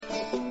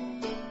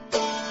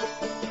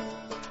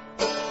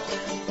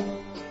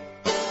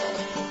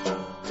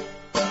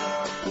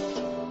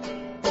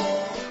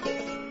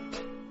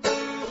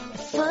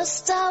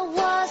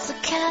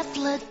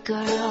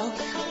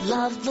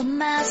the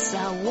mass,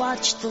 I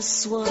watched the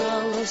swirl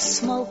of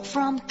smoke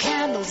from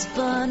candles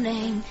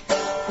burning,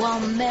 while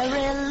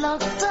Mary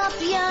looked up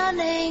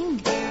yearning.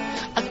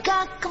 I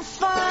got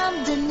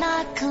confirmed and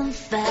I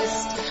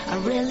confessed, I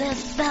really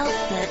felt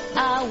that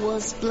I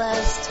was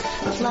blessed.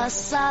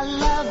 Plus I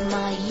love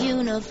my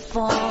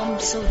uniform,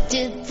 so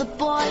did the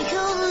boy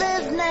who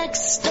lived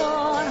next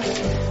door.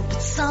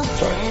 But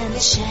something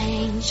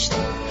changed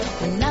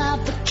when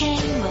I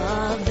became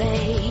of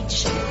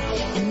age,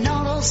 and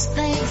all those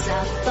things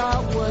I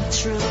thought were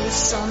true,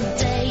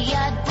 someday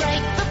I'd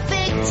break the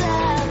big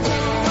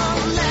taboo.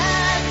 I'm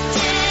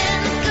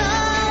letting go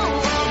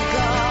of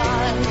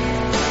God,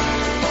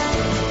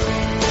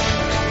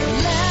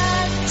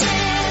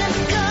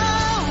 letting go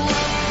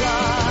of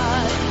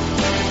God.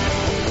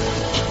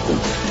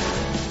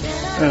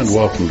 And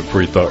welcome to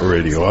Free Thought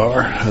Radio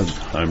Hour.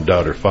 I'm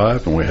Doubter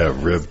 5, and we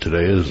have Rib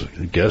today as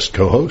a guest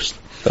co-host.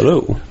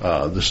 Hello.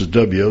 This is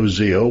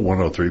WOZO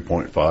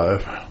 103.9,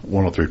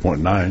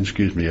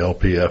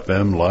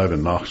 LPFM, live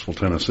in Knoxville,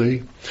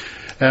 Tennessee.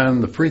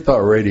 And the Free Thought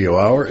Radio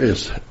Hour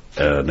is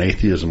an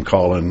atheism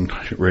call-in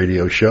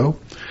radio show.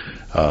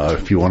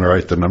 If you want to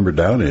write the number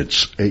down,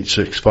 it's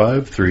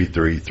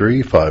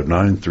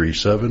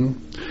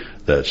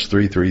 865-333-5937. That's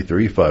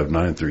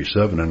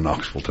 333-5937 in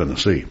Knoxville,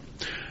 Tennessee.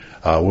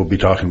 We'll be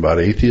talking about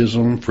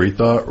atheism, free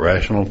thought,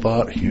 rational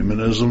thought,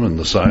 humanism, and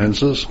the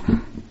sciences.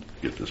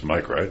 Get this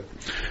mic right.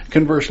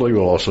 Conversely,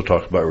 we'll also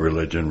talk about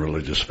religion,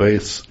 religious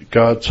faiths,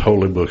 gods,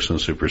 holy books,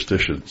 and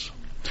superstitions.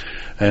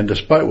 And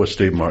despite what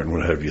Steve Martin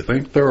would have you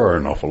think, there are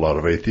an awful lot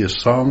of atheist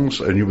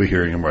songs, and you'll be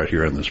hearing them right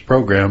here on this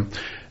program,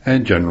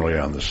 and generally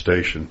on the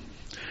station.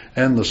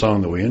 And the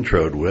song that we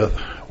introed with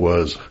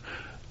was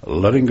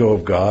Letting Go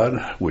of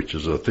God, which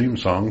is a theme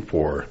song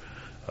for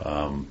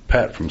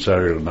Pat from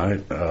Saturday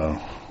Night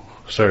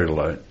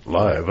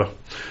Live,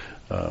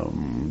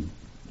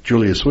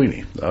 Julia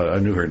Sweeney. I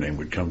knew her name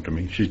would come to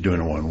me. She's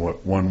doing a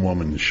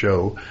one-woman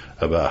show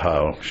about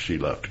how she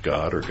left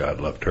God or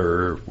God left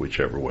her,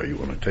 whichever way you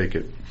want to take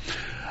it.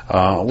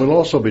 We'll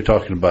also be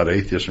talking about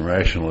atheist and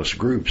rationalist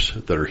groups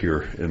that are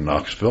here in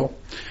Knoxville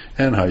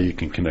and how you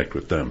can connect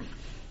with them.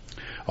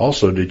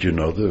 Also, did you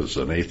know there's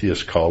an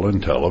atheist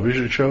call-in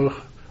television show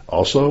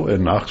also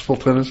in Knoxville,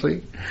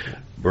 Tennessee?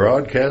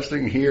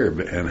 Broadcasting here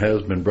and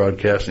has been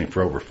broadcasting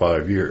for over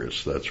 5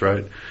 years. That's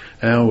right.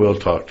 And we'll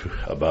talk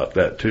about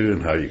that too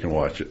and how you can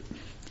watch it.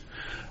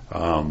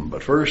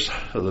 But first,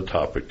 the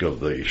topic of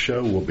the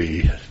show will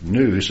be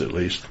news, at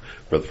least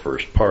for the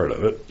first part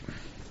of it.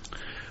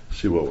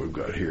 Let's see what we've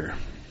got here.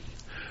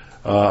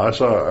 I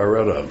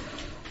read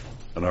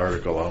an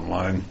article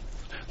online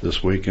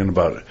this weekend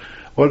about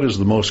what is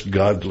the most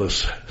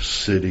godless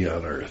city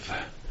on earth.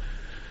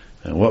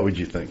 And what would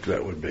you think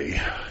that would be?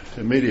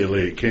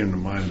 Immediately it came to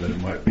mind that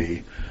it might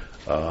be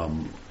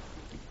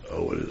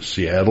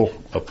Seattle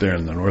up there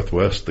in the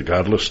Northwest, the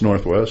godless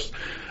Northwest.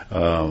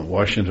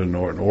 Washington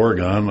and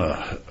Oregon,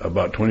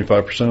 about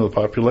 25% of the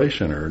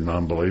population are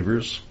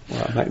non-believers.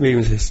 Well, maybe it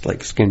was just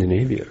like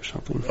Scandinavia or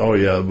something. Oh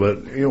yeah,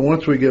 but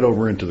once we get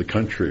over into the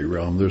country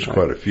realm, there's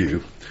quite a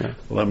few. Yeah.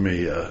 Let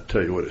me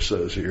tell you what it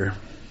says here.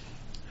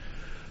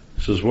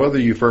 It says, whether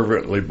you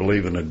fervently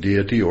believe in a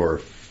deity or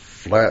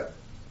flat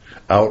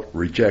out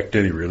reject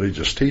any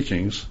religious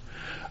teachings,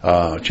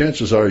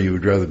 chances are you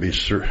would rather be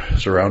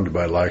surrounded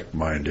by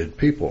like-minded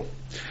people.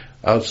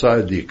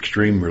 Outside the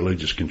extreme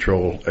religious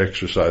control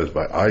exercised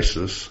by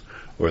ISIS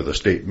or the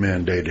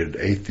state-mandated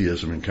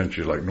atheism in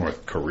countries like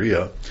North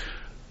Korea,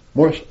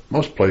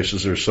 most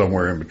places are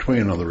somewhere in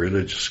between on the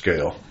religious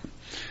scale.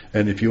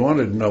 And if you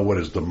wanted to know what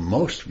is the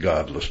most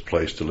godless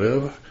place to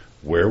live,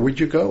 where would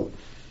you go?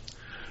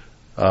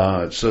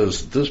 It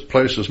says this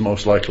place is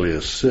most likely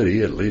a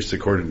city, at least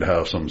according to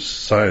how some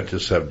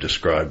scientists have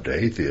described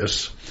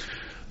atheists.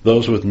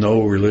 Those with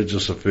no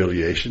religious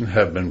affiliation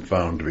have been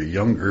found to be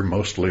younger,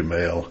 mostly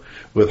male,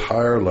 with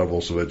higher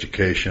levels of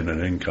education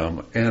and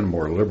income, and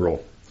more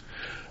liberal,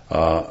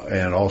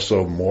 and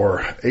also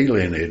more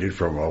alienated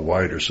from a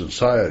wider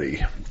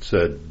society,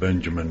 said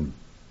Benjamin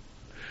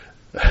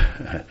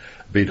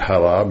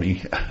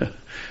Bidhalami,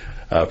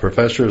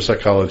 professor of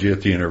psychology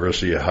at the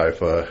University of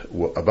Haifa,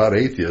 about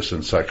atheists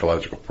and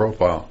psychological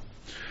profile.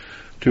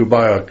 To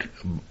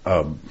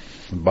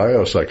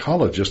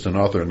biopsychologist and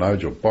author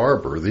Nigel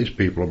Barber, these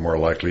people are more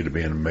likely to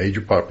be in a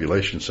major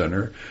population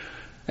center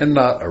and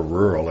not a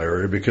rural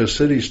area because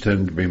cities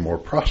tend to be more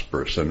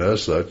prosperous, and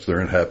as such,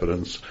 their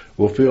inhabitants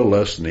will feel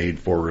less need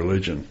for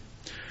religion.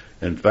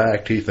 In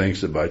fact, he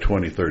thinks that by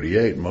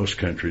 2038, most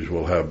countries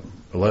will have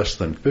less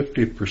than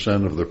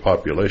 50% of their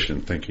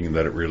population thinking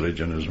that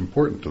religion is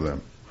important to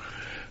them,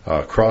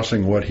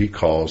 crossing what he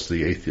calls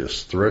the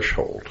atheist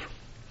threshold.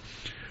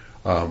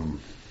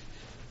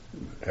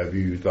 Have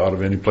you thought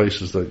of any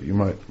places that you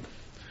might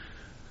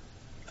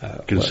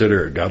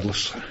consider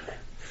godless?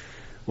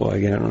 Well,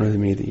 again, I don't know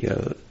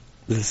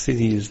the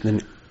cities,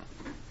 the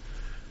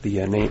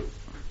name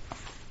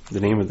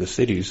of the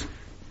cities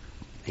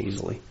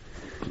easily.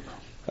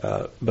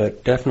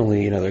 But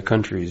definitely in other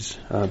countries,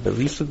 but at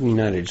least in the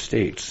United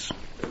States,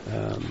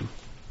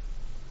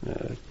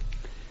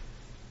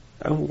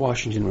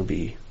 Washington would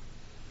be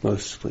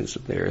most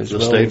exclusive there. As the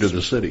well state as or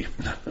the city?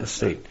 The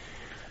state.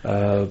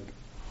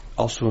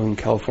 Also in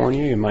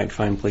California, you might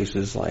find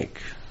places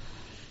like,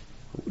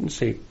 I wouldn't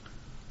say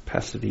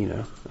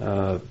Pasadena.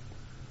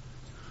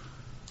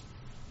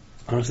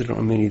 Honestly, I don't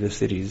know many of the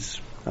cities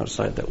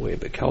outside that way,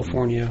 but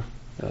California,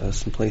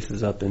 some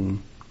places up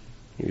in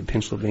maybe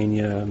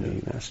Pennsylvania,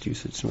 maybe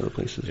Massachusetts, some other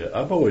places. Yeah,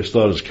 I've always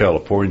thought of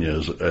California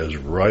as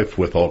rife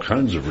with all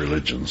kinds of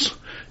religions,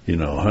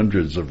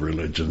 hundreds of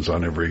religions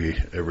on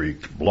every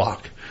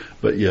block.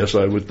 But yes,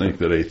 I would think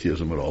that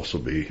atheism would also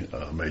be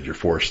a major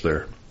force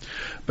there.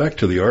 Back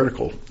to the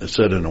article, it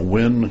said in a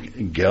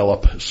Wynn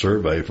Gallup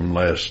survey from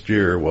last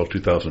year,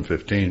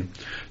 2015,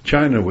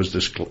 China was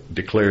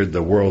declared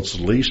the world's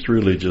least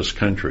religious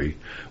country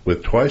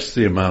with twice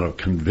the amount of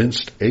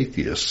convinced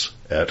atheists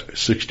at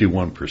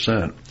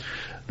 61%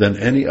 than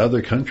any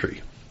other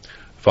country.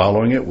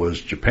 Following it was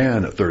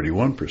Japan at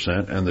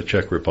 31% and the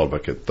Czech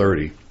Republic at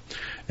 30%.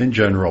 In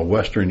general,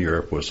 Western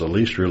Europe was the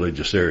least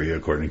religious area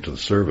according to the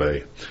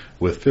survey,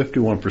 with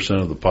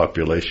 51% of the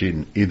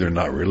population either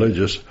not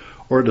religious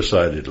or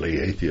decidedly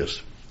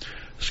atheist.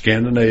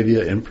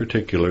 Scandinavia in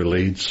particular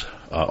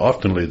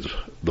often leads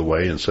the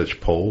way in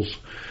such polls,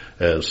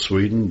 as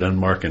Sweden,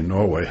 Denmark, and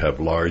Norway have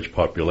large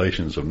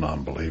populations of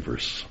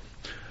non-believers.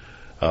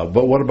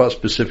 But what about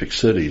specific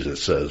cities? It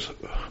says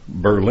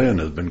Berlin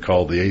has been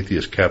called the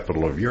atheist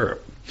capital of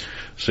Europe,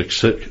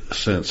 since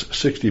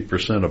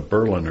 60% of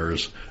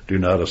Berliners do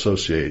not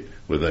associate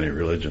with any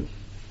religion.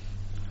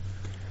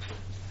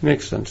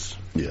 Makes sense.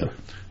 Yeah.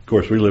 Of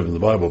course, we live in the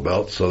Bible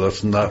Belt, so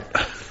that's not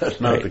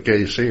Right. the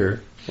case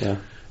here. Yeah.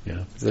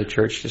 Yeah. The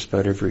church just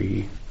about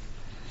every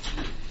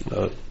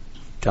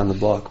down the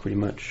block, pretty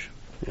much.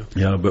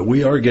 Yeah, but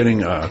we are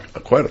getting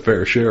quite a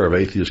fair share of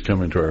atheists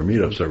coming to our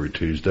meetups every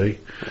Tuesday.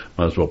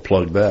 Might as well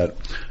plug that.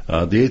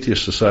 The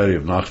Atheist Society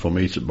of Knoxville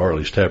meets at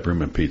Barley's Tap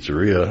Room and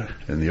Pizzeria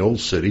in the Old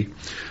City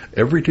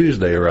every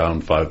Tuesday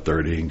around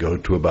 5:30 and go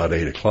to about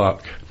 8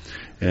 o'clock.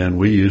 And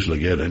we usually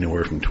get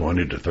anywhere from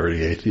 20 to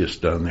 30 atheists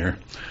down there.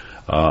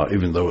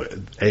 Even though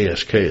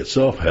ASK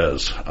itself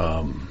has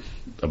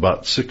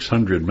about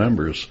 600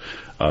 members,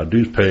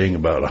 dues paying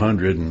about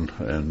 100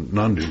 and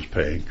non-dues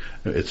paying.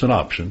 It's an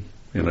option.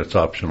 It's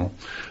optional,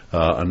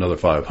 another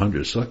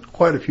 500. So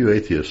quite a few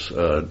atheists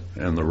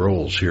and the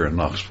rolls here in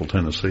Knoxville,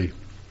 Tennessee.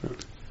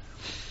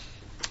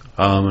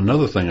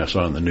 Another thing I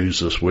saw in the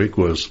news this week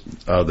was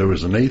there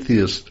was an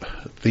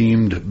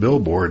atheist-themed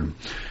billboard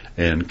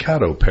in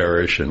Caddo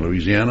Parish in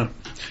Louisiana,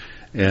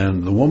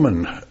 and the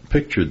woman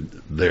pictured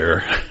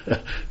there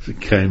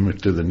came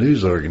to the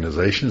news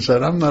organization and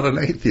said, "I'm not an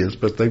atheist,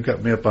 but they've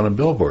got me up on a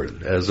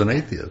billboard as an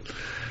atheist."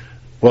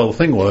 Well, the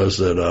thing was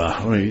that,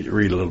 let me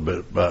read a little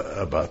bit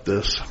about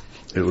this.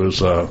 It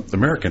was,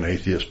 American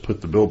Atheists put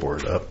the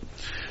billboard up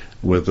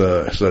with,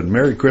 said,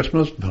 "Merry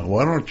Christmas,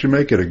 why don't you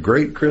make it a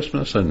great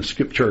Christmas and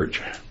skip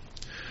church?"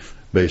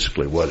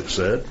 Basically what it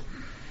said.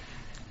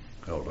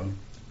 Hold on.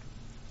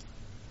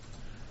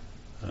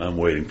 I'm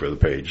waiting for the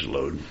page to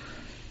load.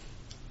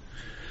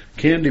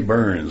 Candy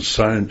Burns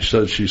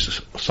said she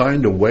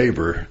signed a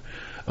waiver,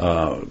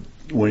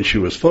 when she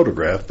was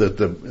photographed, that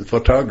the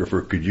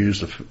photographer could use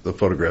the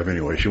photograph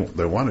any way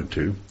they wanted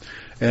to,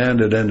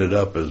 and it ended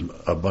up as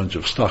a bunch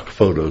of stock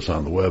photos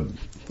on the web,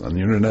 on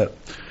the internet.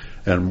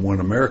 And when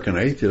American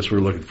Atheists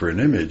were looking for an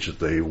image that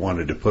they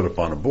wanted to put up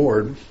on a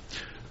board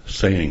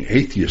saying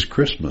 "Atheist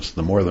Christmas,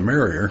 the more the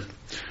merrier,"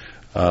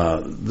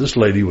 this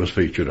lady was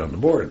featured on the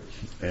board,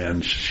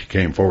 and she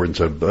came forward and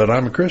said, "But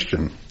I'm a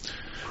Christian."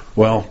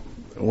 Well,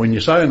 when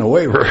you sign a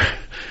waiver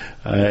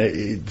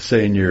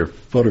saying your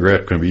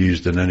photograph can be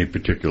used in any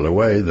particular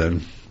way,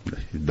 then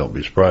don't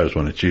be surprised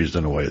when it's used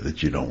in a way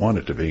that you don't want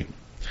it to be.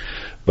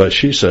 But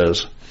she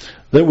says,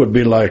 they would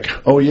be like,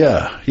 "Oh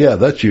yeah,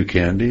 that's you,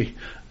 Candy."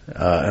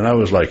 And I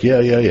was like,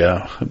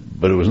 yeah.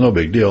 But it was no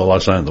big deal. I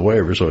signed the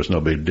waiver, so it's no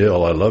big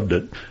deal. I loved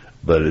it.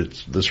 But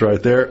it's this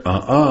right there,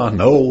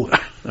 no.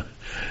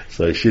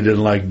 So she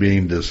didn't like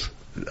being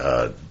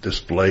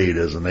displayed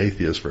as an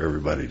atheist for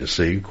everybody to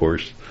see. Of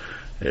course,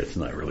 it's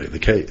not really the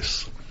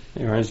case.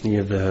 It reminds me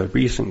of the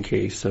recent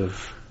case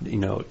of,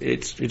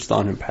 it's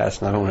on and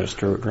past, and I don't want to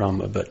stir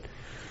drama, but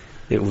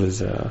it was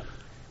that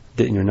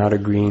not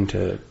agreeing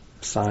to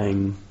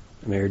sign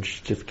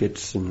marriage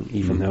certificates, and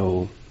even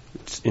though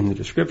it's in the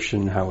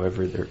description,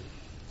 however, it kind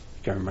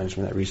of reminds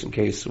me of that recent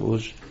case. It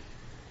was,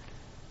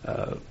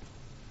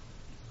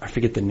 I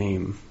forget the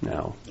name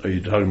now. Are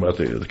you talking about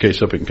the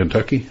case up in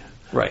Kentucky?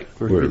 Right,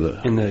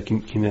 in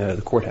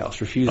the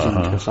courthouse, refusing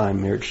to sign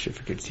marriage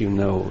certificates, even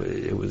though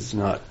it was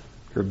not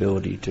her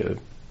ability to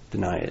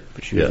deny it,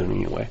 but she was doing it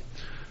anyway.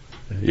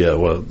 Yeah,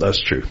 well,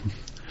 that's true.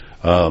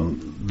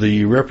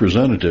 The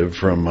representative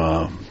from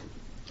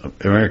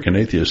American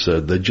Atheists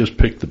said they just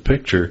picked the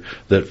picture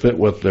that fit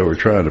what they were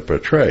trying to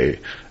portray,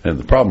 and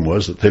the problem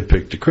was that they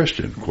picked a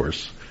Christian. Of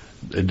course,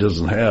 it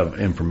doesn't have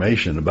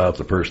information about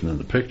the person in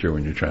the picture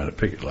when you're trying to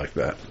pick it like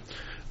that,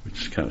 which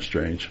is kind of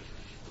strange.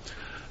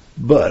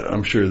 But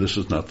I'm sure this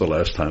is not the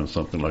last time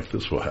something like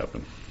this will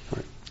happen.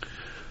 Right.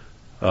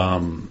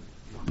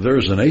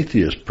 there's an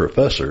atheist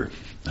professor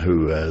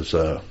who has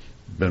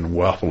been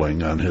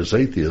waffling on his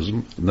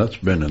atheism, and that's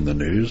been in the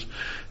news.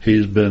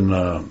 He's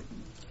been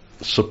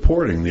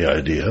supporting the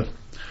idea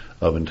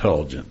of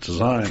intelligent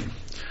design,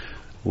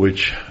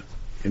 which,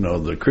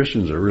 the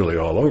Christians are really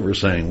all over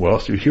saying, well,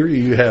 so here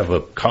you have a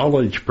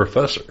college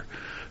professor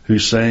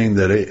who's saying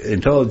that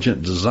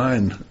intelligent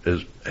design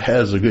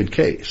has a good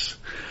case.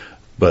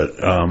 But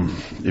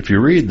if you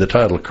read the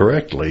title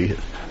correctly,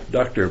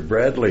 Dr.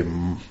 Bradley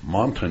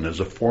Monton is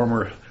a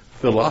former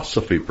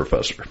philosophy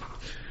professor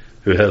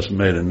who has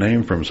made a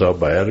name for himself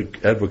by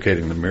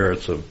advocating the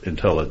merits of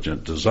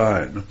intelligent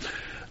design,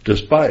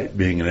 despite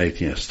being an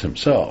atheist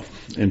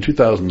himself. In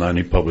 2009,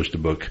 he published a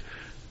book,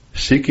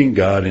 Seeking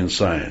God in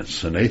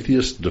Science, An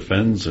Atheist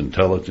Defends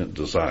Intelligent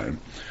Design.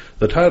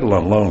 The title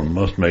alone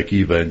must make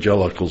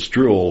evangelicals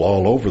drool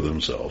all over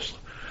themselves.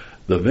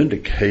 The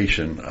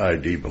vindication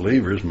ID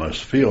believers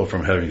must feel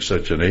from having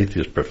such an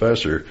atheist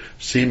professor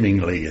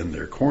seemingly in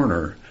their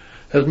corner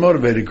has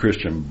motivated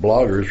Christian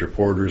bloggers,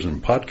 reporters,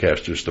 and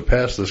podcasters to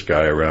pass this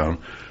guy around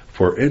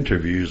for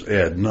interviews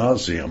ad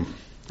nauseum.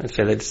 I'd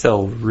say they'd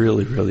sell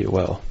really, really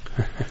well.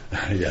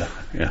 Yeah.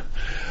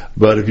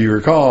 But if you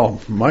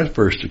recall, my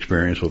first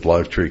experience with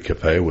Lifetree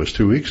Cafe was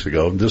 2 weeks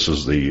ago. This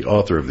is the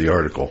author of the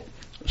article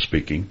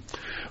speaking,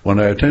 when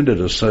I attended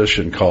a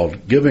session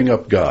called Giving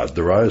Up God,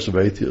 The Rise of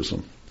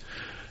Atheism.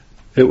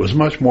 It was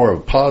much more of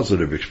a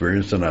positive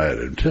experience than I had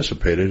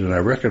anticipated, and I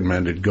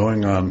recommended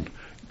going on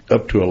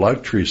up to a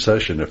Lifetree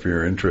session if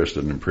you're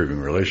interested in improving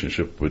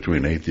relationship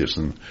between atheists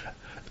and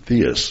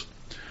theists.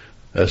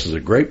 This is a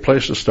great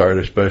place to start,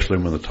 especially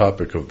when the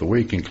topic of the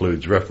week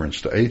includes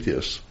reference to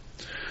atheists.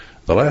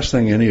 The last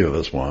thing any of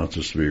us wants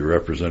is to be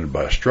represented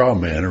by a straw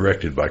man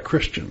erected by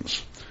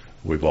Christians.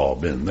 We've all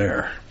been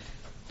there.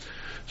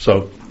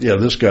 So,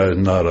 this guy is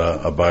not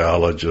a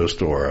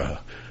biologist or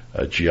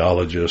a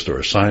geologist or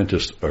a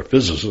scientist or a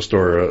physicist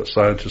or a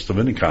scientist of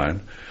any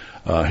kind.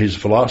 He's a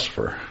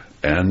philosopher.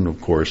 And,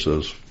 of course,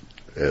 as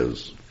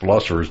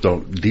philosophers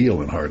don't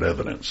deal in hard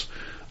evidence.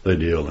 They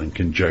deal in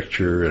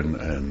conjecture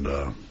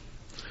and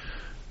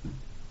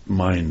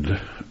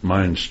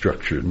mind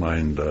structured,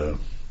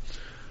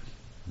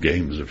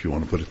 games, if you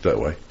want to put it that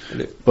way.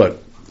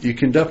 But you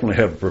can definitely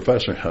have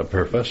a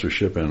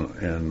professorship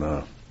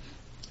in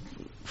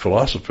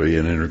philosophy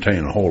and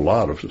entertain a whole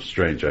lot of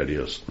strange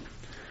ideas.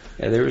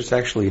 Yeah, there was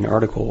actually an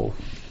article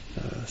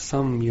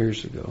some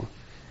years ago,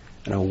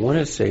 and I want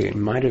to say it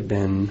might have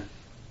been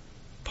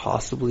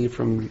possibly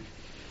from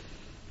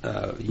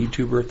a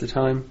YouTuber at the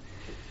time,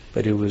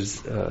 but it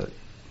was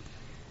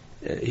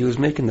he was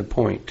making the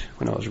point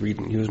when I was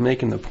reading. He was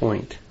making the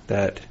point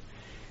that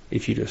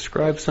if you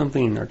describe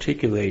something and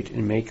articulate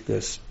and make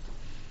this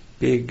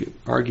big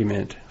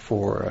argument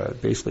for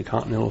basically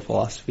continental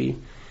philosophy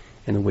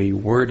and the way you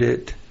word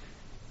it,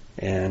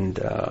 and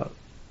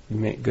you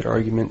make good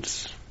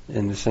arguments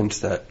in the sense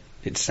that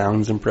it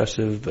sounds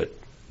impressive, but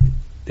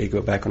they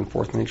go back and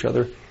forth on each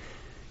other,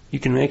 you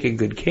can make a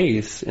good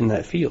case in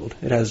that field.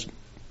 It has,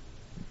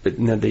 but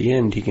at the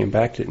end he came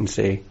back to it and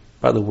say,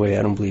 by the way,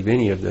 I don't believe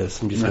any of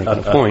this. I'm just making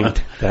a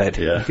point that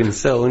you can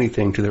sell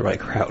anything to the right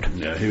crowd.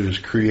 Yeah, he was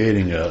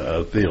creating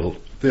a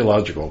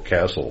theological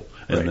castle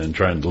and then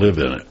trying to live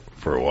in it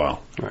for a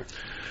while. Right.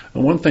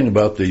 And one thing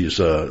about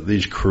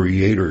these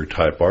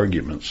creator-type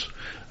arguments,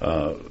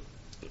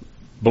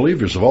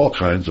 believers of all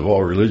kinds, of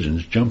all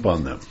religions, jump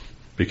on them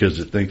because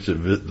it thinks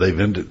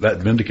that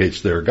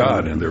vindicates their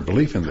God and their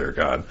belief in their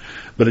God.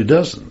 But it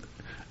doesn't.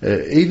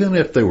 Even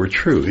if they were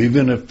true,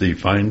 even if the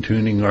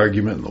fine-tuning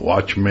argument and the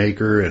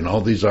watchmaker and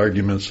all these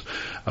arguments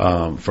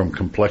from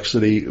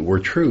complexity were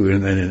true,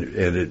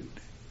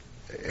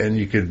 and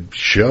you could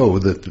show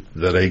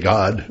that a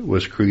God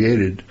was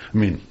created,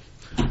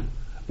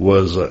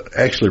 was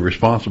actually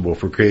responsible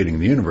for creating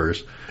the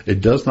universe,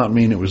 it does not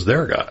mean it was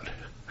their God.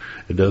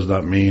 It does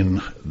not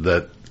mean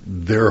that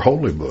their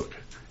holy book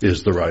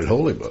is the right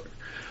holy book.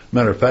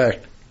 Matter of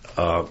fact,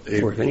 or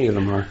if any of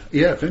them are.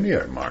 Yeah, if any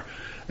of them are.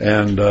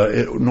 And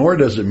nor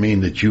does it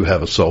mean that you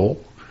have a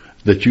soul,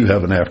 that you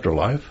have an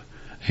afterlife.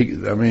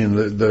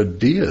 The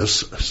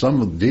deists,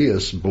 some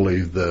deists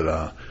believe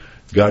that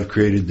God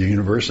created the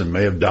universe and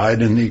may have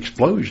died in the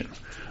explosion,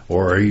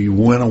 or he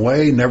went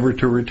away never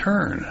to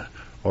return,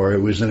 or it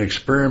was an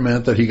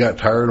experiment that he got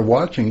tired of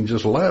watching and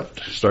just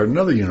left, start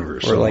another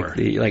universe or somewhere.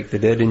 like the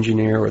dead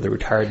engineer or the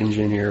retired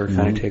engineer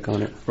kind of take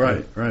on it.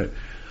 Right.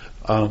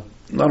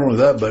 Not only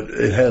that, but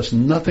it has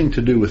nothing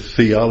to do with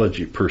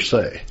theology per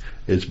se.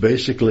 It's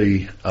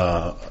basically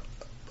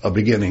a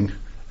beginning,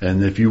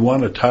 and if you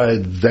want to tie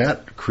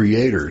that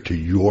creator to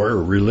your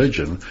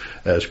religion,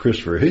 as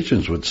Christopher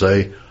Hitchens would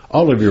say,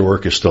 all of your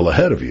work is still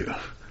ahead of you.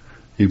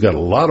 You've got a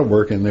lot of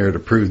work in there to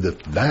prove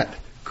that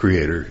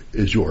creator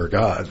is your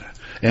God,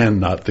 and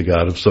not the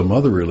God of some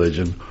other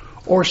religion,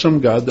 or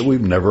some God that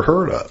we've never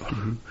heard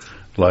of,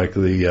 like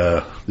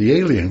the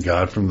alien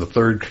God from the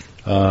third,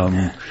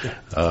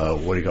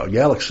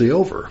 galaxy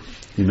over.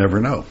 You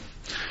never know.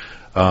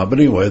 But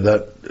anyway,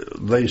 that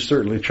they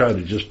certainly try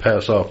to just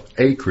pass off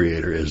a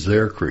creator as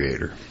their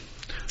creator.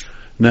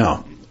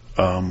 Now,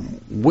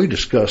 we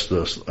discussed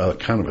this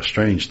kind of a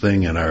strange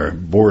thing in our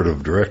board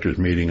of directors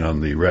meeting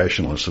on the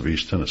Rationalists of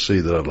East Tennessee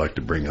that I'd like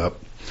to bring up.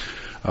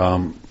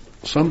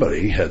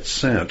 Somebody had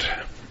sent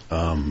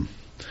some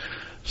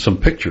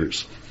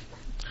pictures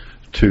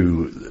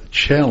to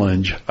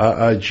challenge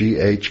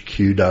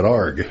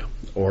IIGHQ.org.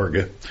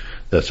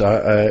 That's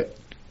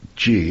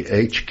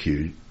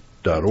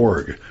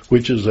IIGHQ.org,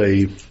 which is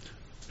a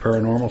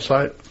paranormal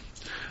site,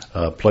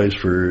 place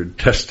for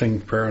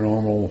testing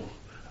paranormal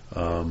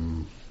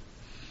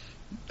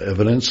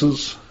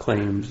evidences,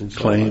 claims, and so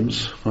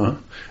claims.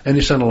 And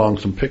he sent along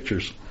some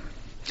pictures.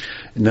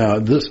 Now,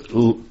 this,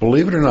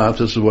 believe it or not,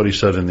 this is what he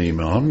said in the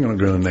email. I'm going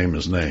to name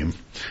his name,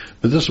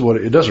 but this is what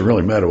it doesn't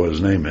really matter what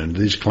his name is.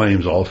 These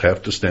claims all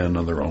have to stand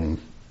on their own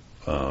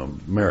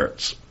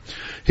merits.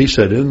 He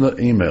said in the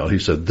email, he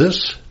said,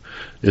 this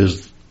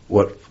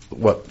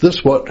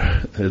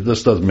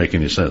doesn't make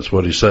any sense.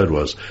 What he said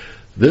was,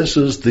 this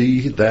is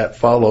that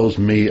follows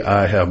me.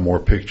 I have more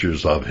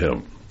pictures of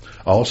him.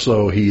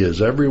 Also, he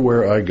is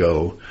everywhere I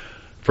go.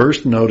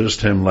 First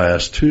noticed him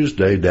last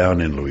Tuesday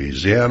down in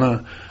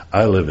Louisiana.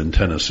 I live in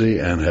Tennessee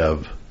and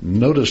have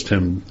noticed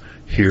him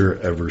here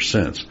ever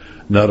since.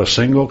 Not a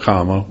single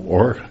comma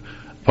or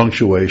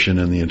punctuation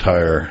in the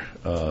entire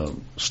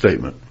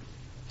statement.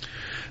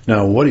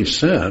 Now, what he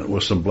sent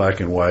was some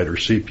black and white or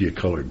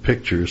sepia-colored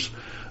pictures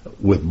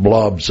with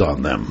blobs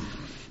on them.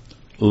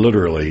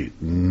 Literally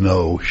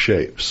no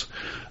shapes.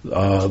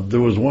 There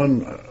was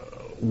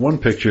one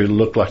picture. It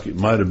looked like it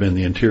might have been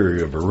the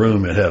interior of a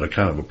room. It had a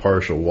kind of a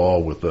partial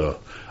wall with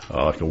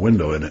like a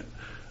window in it.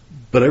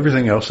 But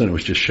everything else in it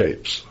was just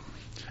shapes.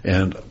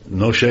 And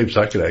no shapes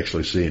I could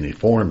actually see any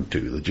form to.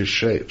 They're just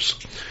shapes.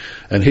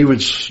 And he would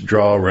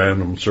draw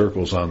random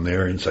circles on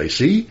there and say,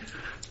 see?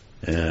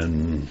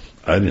 And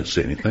I didn't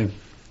see anything.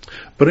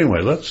 But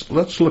anyway,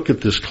 let's look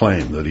at this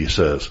claim that he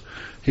says.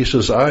 He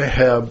says, I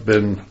have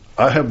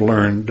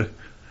learned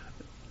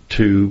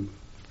to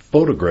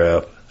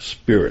photograph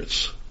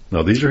spirits.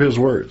 Now, these are his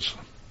words.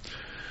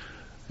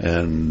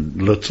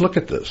 And let's look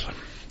at this.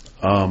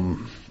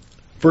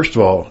 First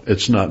of all,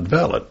 it's not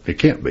valid. It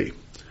can't be.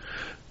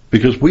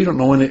 Because we don't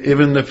know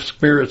even if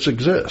spirits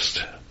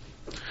exist.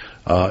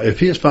 If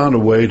he has found a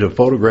way to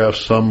photograph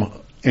some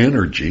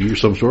energy, or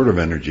some sort of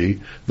energy,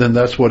 then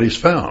that's what he's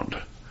found.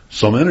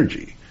 Some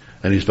energy.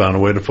 And he's found a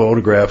way to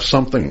photograph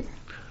something.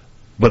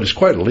 But it's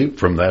quite a leap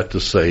from that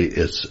to say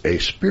it's a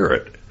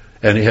spirit.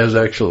 And he has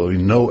actually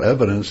no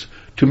evidence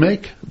to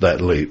make that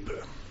leap.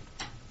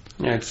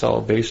 Yeah, it's all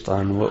based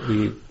on what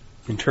we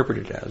interpret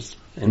it as,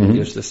 and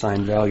just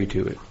assign value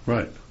to it.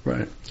 Right.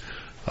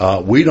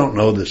 We don't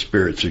know that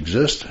spirits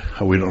exist.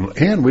 We don't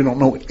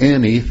know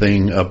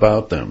anything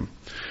about them.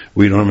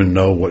 We don't even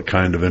know what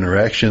kind of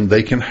interaction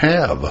they can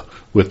have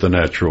with the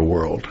natural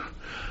world.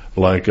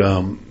 Like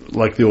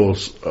the old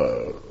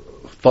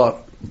thought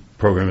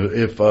program.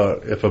 If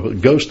a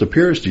ghost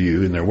appears to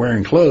you and they're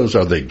wearing clothes,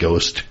 are they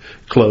ghost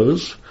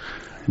clothes?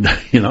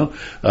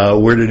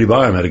 Where did he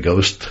buy them? At a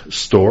ghost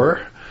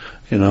store?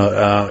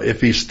 If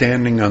he's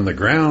standing on the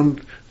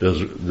ground,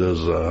 does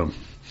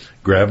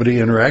gravity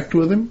interact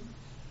with him?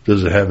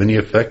 Does it have any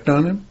effect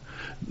on him?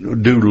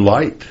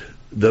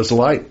 Does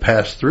light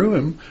pass through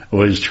him?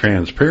 Well, he's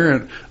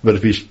transparent, but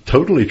if he's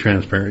totally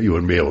transparent, you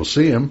wouldn't be able to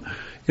see him.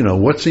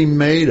 What's he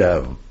made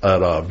out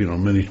of?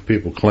 Many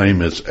people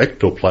claim it's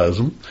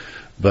ectoplasm,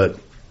 but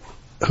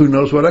who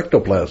knows what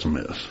ectoplasm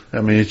is?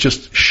 I mean, it's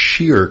just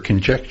sheer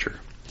conjecture.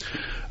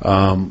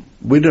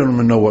 We don't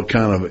even know what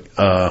kind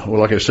of,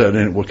 like I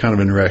said, what kind of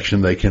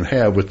interaction they can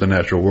have with the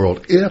natural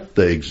world if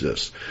they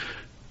exist.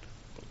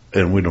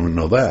 And we don't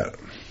know that.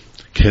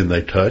 Can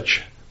they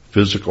touch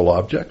physical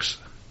objects?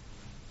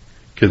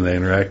 Can they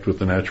interact with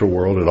the natural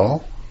world at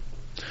all?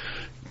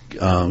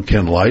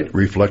 Can light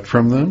reflect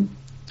from them?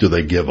 Do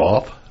they give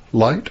off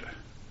light?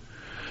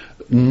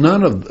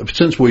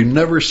 Since we've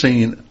never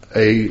seen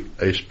a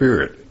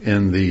spirit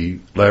in the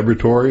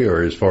laboratory,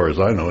 or as far as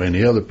I know,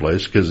 any other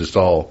place, because it's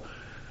all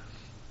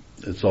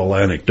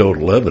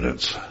anecdotal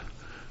evidence,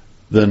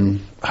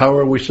 then how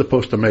are we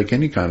supposed to make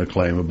any kind of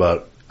claim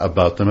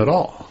about them at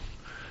all?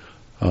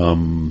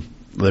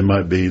 They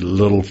might be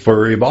little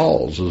furry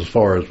balls, as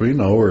far as we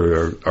know,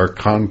 or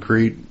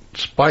concrete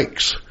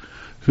spikes.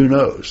 Who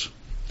knows?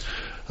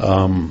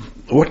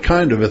 What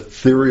kind of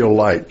ethereal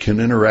light can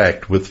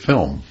interact with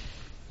film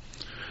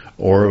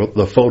or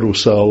the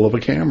photocell of a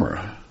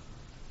camera?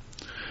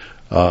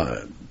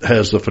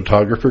 Has the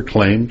photographer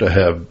claimed to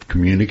have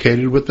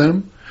communicated with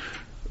them?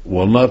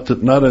 Well, not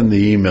in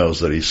the emails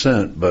that he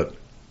sent, but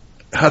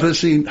how does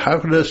he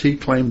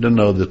claim to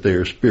know that they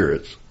are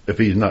spirits if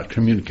he's not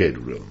communicated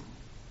with them?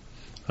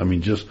 I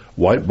mean, just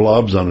white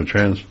blobs on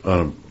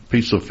a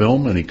piece of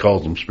film, and he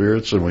calls them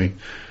spirits, and we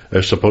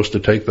are supposed to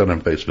take that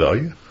on face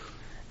value?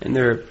 And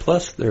there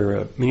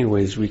are many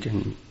ways we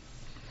can.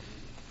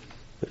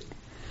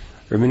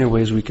 There are many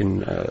ways we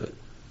can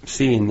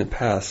see in the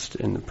past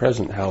and the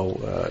present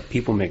how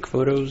people make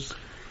photos,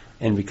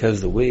 and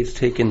because the way it's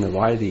taken, the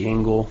wide, the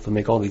angle, to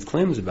make all these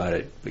claims about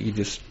it, but you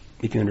just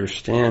if you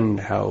understand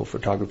how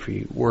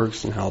photography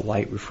works and how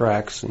light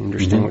refracts and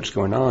understand what's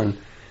going on,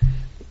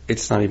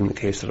 it's not even the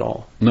case at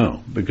all.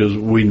 No, because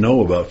we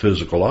know about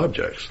physical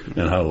objects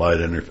and how light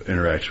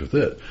interacts with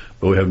it,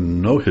 but we have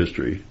no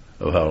history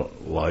of how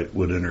light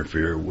would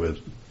interfere with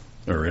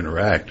or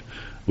interact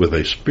with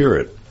a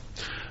spirit.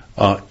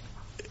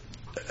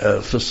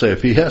 Let's say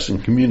if he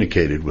hasn't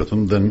communicated with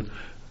them, then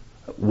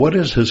what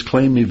is his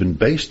claim even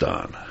based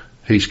on?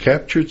 He's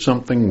captured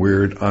something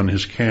weird on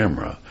his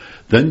camera,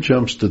 then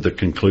jumps to the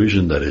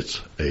conclusion that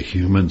it's a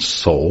human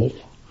soul.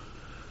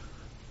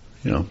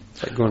 You know,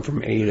 it's like going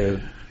from A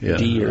to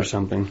D or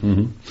something.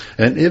 Mm-hmm.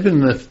 And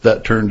even if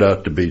that turned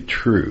out to be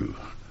true,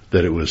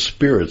 that it was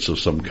spirits of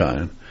some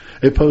kind,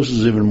 it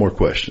poses even more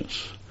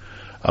questions.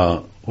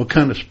 What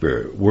kind of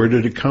spirit? Where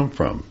did it come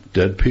from?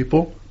 Dead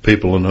people?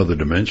 People in other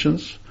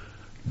dimensions?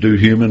 Do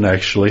humans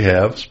actually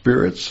have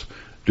spirits?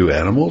 Do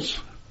animals?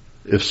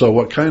 If so,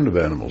 what kind of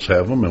animals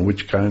have them and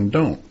which kind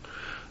don't?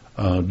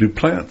 Do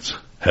plants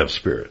have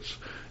spirits?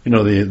 You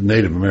know, the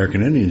Native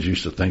American Indians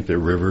used to think that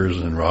rivers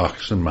and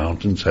rocks and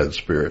mountains had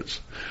spirits.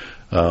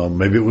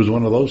 Maybe it was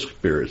one of those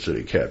spirits that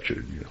he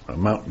captured. You know, a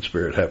mountain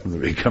spirit happened to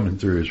be coming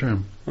through his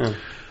room. Yeah.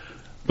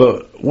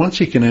 But once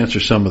he can answer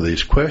some of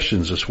these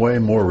questions, it's way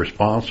more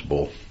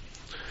responsible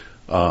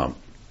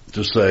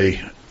to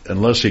say,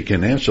 unless he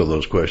can answer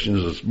those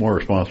questions, it's more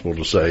responsible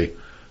to say,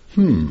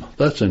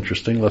 that's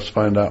interesting, let's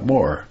find out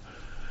more.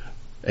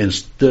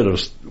 Instead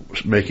of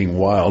making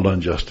wild,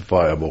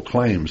 unjustifiable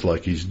claims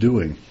like he's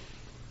doing.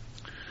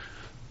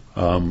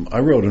 I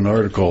wrote an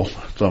article,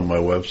 it's on my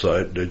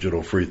website,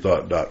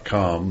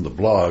 digitalfreethought.com, the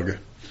blog,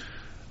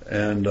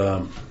 and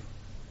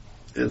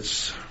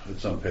it's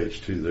on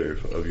page 2 there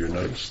of your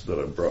notes that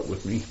I brought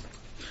with me.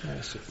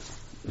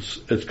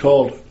 It's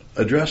called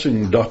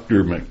Addressing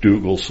Dr.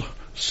 McDougall's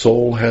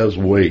Soul Has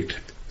Weight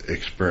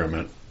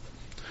Experiment.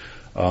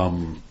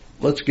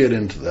 Let's get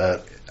into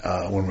that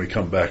when we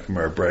come back from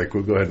our break.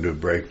 We'll go ahead and do a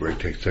break. Break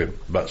takes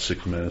about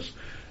 6 minutes.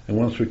 And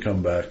once we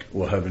come back,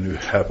 we'll have a new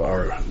half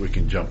hour we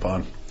can jump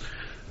on.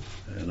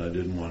 And I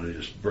didn't want to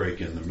just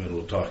break in the middle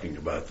of talking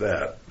about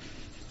that.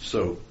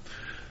 So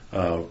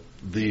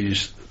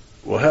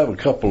we'll have a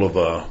couple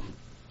of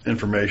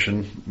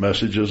information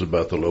messages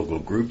about the local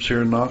groups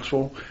here in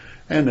Knoxville.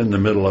 And in the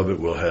middle of it,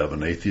 we'll have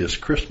an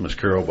Atheist Christmas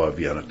Carol by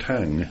Vienna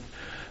Tang.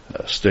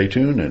 Stay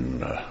tuned,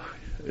 and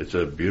it's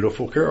a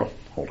beautiful carol.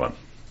 Hold on.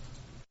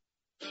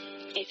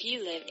 If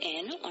you live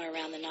in or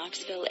around the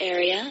Knoxville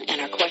area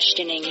and are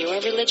questioning your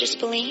religious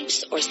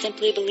beliefs or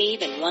simply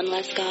believe in one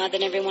less God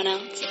than everyone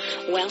else,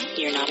 well,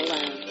 you're not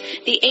alone.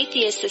 The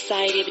Atheist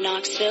Society of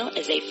Knoxville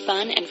is a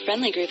fun and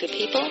friendly group of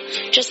people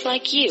just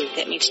like you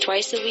that meets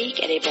twice a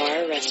week at a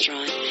bar or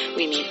restaurant.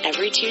 We meet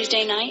every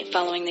Tuesday night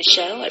following the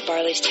show at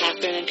Barley's Tap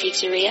Room and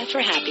Pizzeria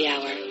for happy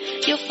hour.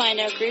 You'll find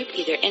our group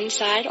either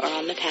inside or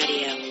on the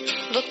patio.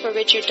 Look for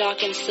Richard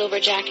Dawkins'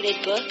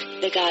 silver-jacketed book,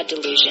 The God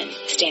Delusion,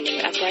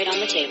 standing upright on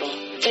the table.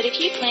 But if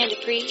you plan to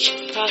preach,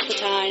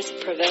 proselytize,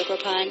 provoke, or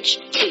punch,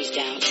 please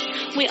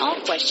don't. We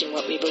all question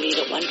what we believe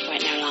at one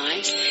point in our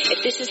lives.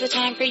 If this is the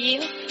time for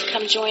you,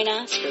 come join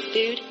us for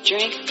food,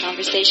 drink,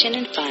 conversation,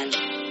 and fun.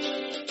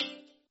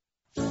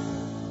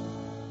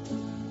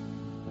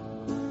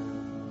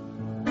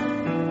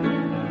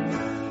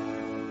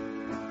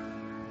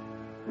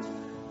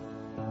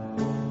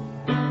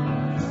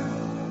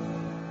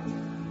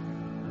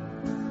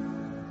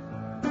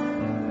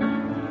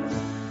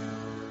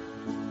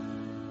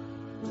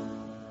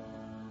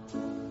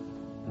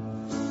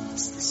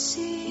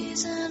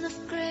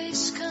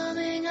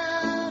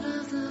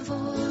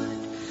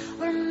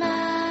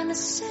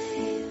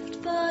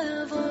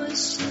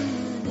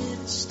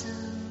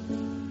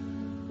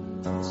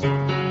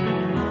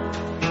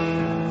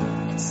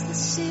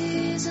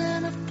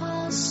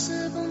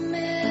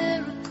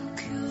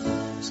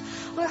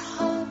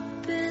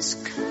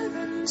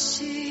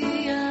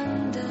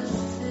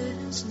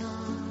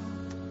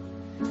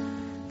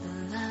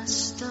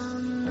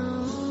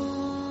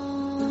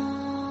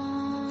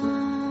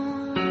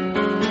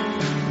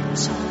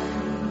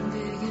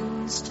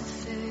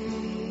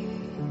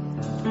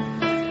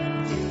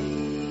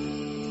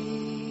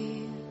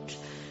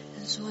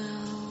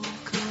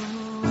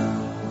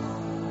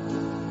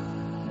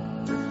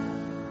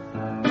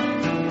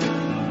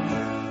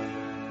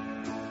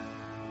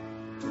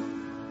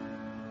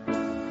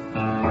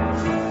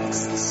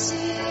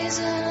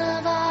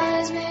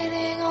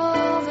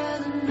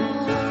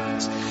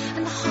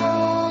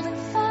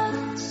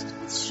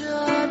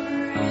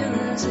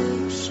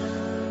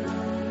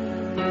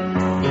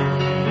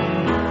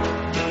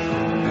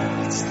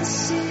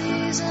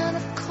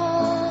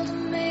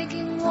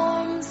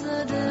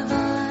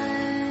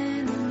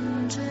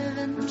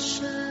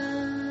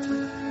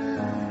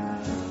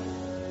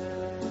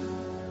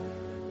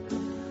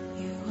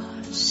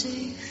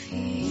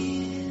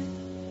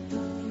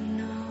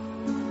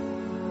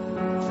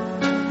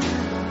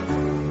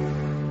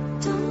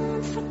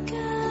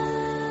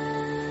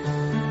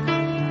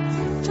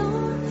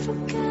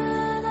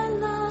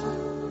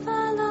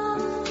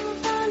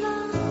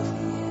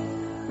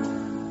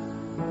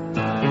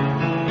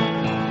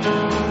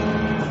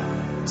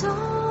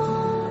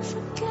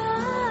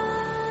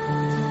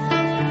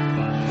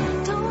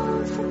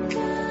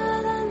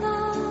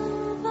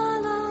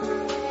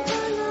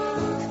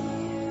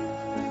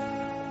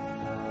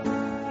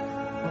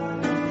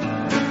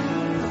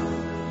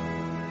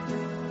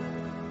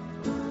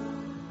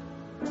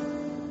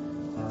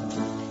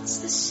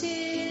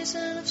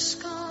 season of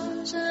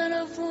scars and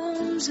of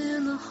wounds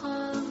in the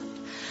heart,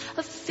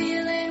 of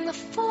feeling the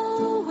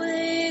full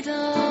weight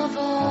of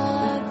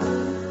our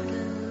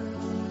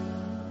burdens.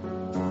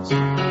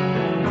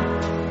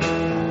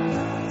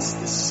 It's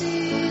the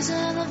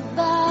season of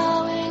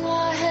bowing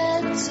our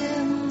heads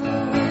in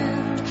the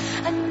wind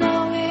and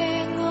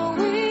knowing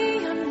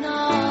we are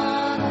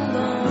not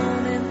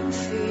alone in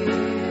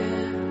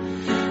fear,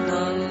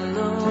 not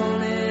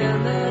alone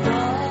in the dark.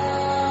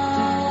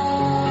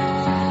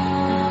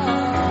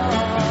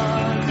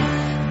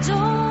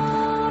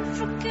 Don't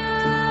forget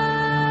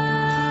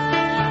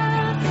I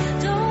love you.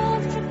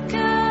 Don't forget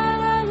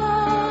I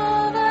love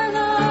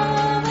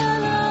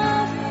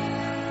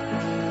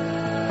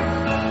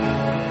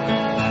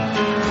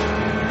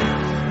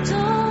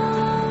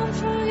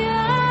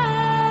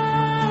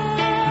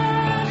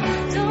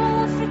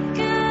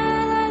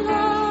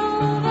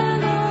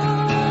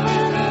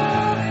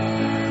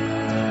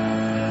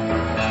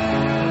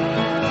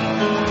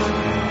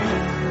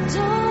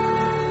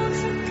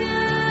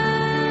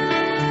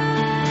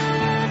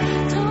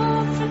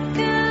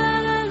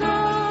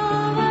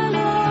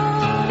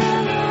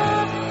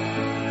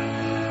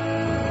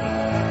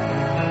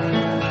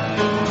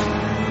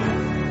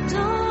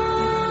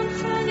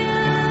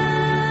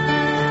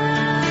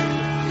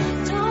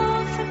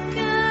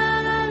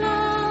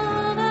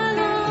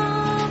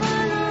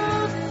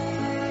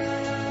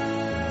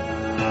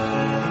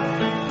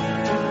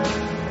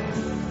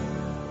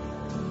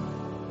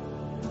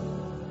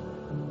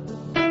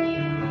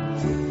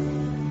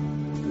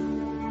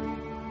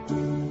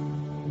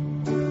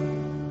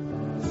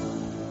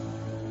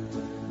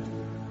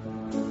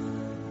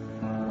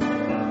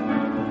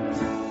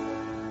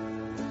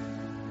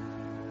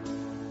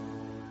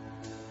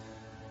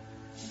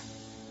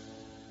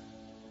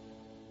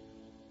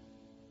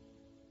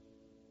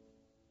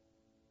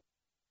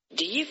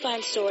Do you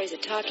find stories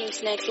of talking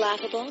snakes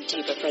laughable? Do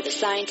you prefer the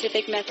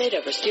scientific method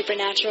over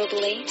supernatural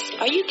beliefs?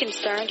 Are you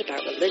concerned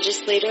about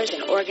religious leaders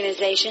and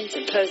organizations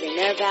imposing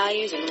their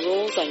values and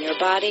rules on your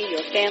body,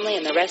 your family,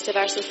 and the rest of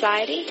our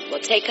society? Well,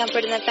 take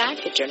comfort in the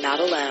fact that you're not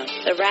alone.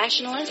 The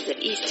Rationalists of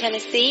East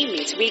Tennessee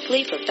meets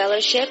weekly for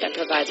fellowship and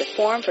provides a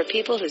forum for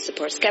people who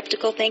support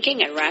skeptical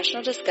thinking and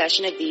rational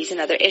discussion of these and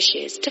other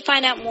issues. To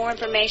find out more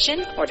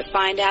information or to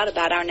find out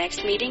about our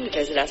next meeting,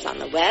 visit us on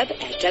the web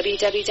at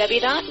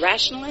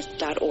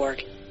www.rationalist.org.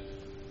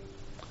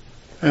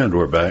 And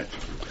we're back.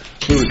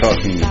 We were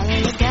talking.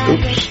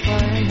 Oops.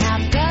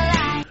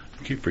 I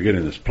keep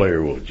forgetting this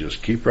player will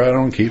just keep right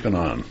on keeping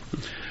on.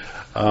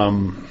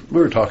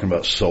 We were talking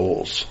about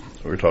souls.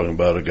 We were talking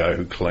about a guy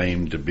who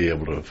claimed to be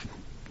able to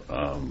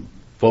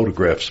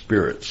photograph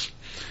spirits,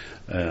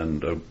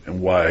 and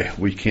why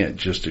we can't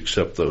just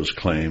accept those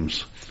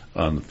claims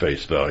on the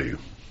face value.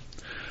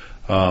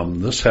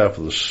 This half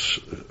of the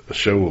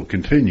show will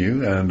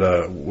continue, and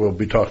we'll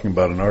be talking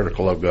about an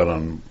article I've got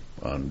on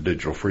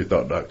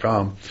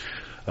digitalfreethought.com,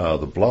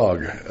 the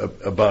blog,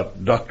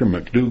 about Dr.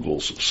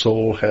 McDougall's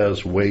Soul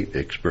Has Weight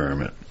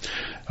experiment.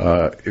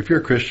 If you're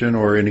a Christian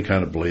or any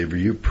kind of believer,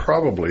 you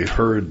probably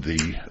heard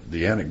the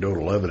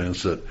anecdotal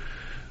evidence that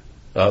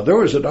there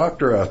was a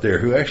doctor out there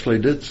who actually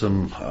did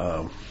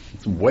some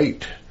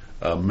weight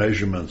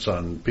measurements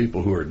on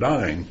people who are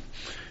dying,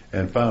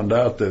 and found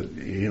out that,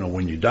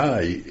 when you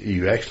die,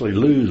 you actually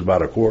lose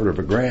about 1/4 of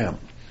a gram,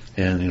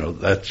 and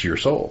that's your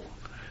soul.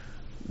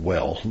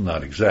 Well,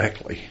 not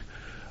exactly.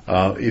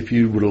 If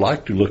you would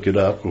like to look it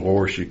up, of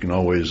course, you can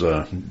always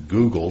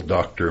Google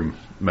Dr.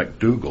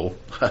 McDougall.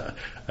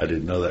 I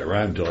didn't know that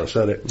rhymed until I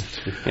said it.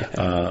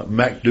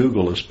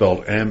 McDougall is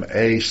spelled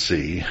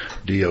MacDougal.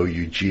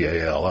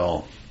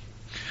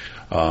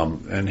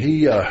 And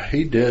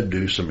he did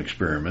do some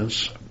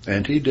experiments,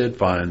 and he did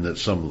find that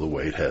some of the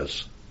weight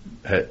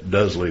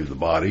does leave the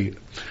body.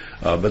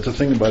 But the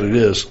thing about it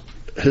is,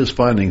 his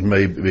findings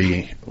may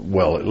be,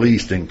 well, at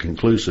least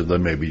inconclusive. They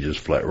may be just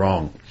flat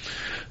wrong.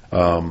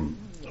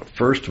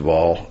 First of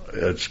all,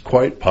 it's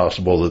quite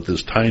possible that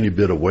this tiny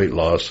bit of weight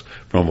loss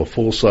from a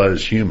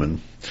full-size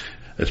human,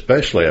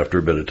 especially after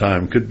a bit of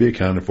time, could be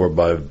accounted for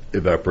by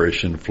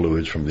evaporation of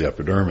fluids from the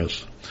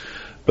epidermis.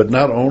 But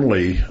not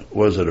only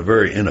was it a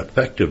very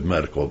ineffective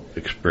medical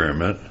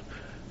experiment,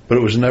 but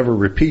it was never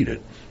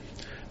repeated.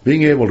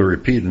 Being able to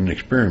repeat an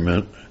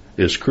experiment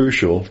is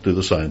crucial to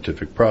the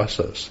scientific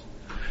process.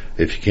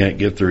 If you can't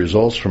get the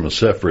results from a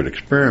separate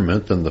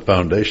experiment, then the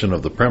foundation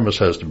of the premise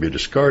has to be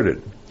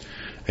discarded,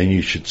 and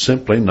you should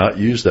simply not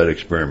use that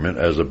experiment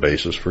as a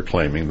basis for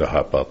claiming the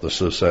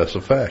hypothesis as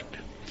a fact.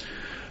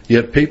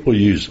 Yet people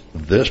use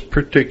this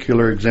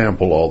particular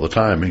example all the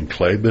time and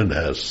claim it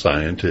as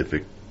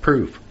scientific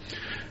proof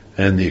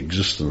and the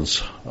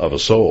existence of a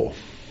soul.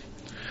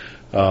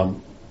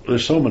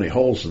 There's so many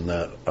holes in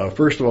that.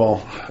 First of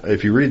all,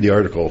 if you read the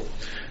article,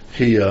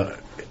 he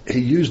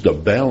used a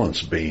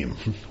balance beam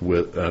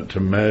to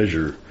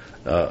measure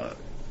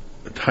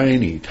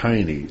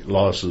tiny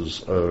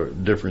losses or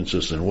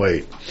differences in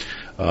weight.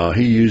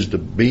 He used a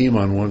beam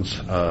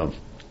on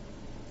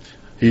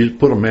He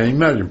put a man.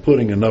 Imagine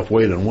putting enough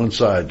weight on one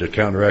side to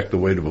counteract the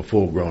weight of a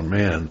full-grown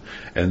man,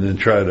 and then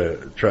try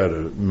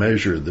to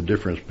measure the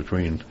difference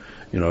between,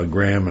 a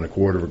gram and a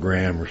quarter of a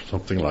gram or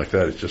something like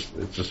that. It's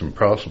just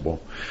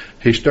impossible.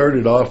 He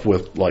started off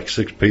with like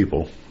 6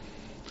 people,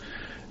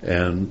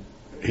 and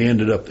he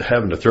ended up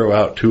having to throw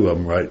out 2 of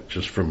them, right,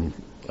 just from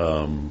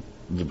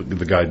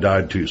the guy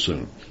died too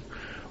soon,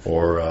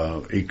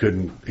 or he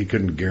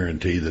couldn't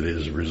guarantee that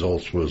his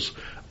results was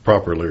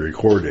properly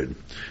recorded.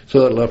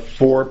 So that left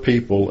 4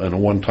 people in a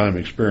one-time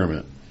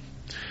experiment.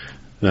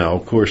 Now,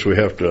 of course, we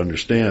have to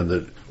understand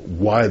that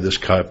why this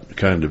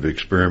kind of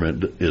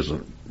experiment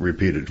isn't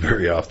repeated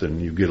very often.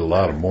 You get a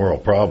lot of moral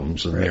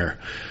problems in there.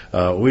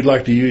 We'd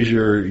like to use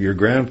your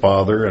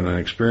grandfather in an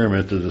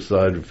experiment to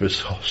decide if his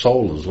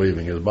soul is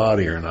leaving his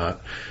body or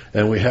not,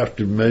 and we have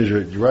to measure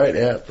it right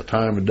at the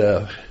time of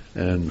death,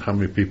 and how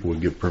many people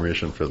would give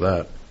permission for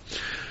that.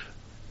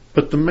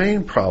 But the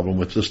main problem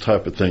with this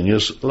type of thing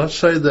is, let's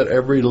say that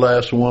every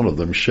last one of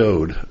them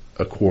showed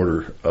a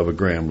quarter of a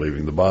gram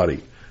leaving the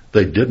body.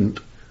 They didn't.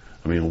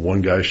 I mean,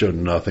 one guy showed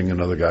nothing,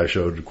 another guy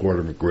showed a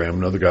quarter of a gram,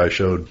 another guy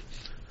showed,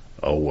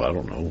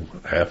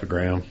 half a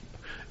gram.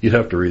 You'd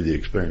have to read the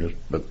experience,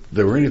 but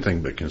they were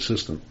anything but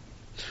consistent.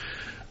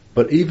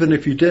 But even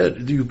if you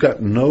did, you've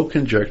got no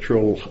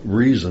conjectural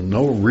reason,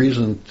 no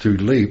reason to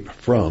leap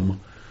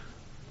from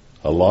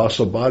a loss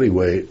of body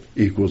weight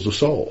equals a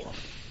soul.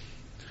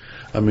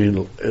 I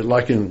mean,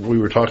 we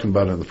were talking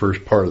about in the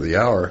first part of the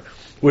hour,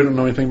 we don't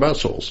know anything about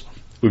souls.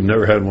 We've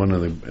never had one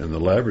in the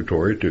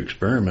laboratory to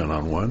experiment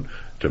on one,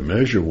 to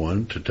measure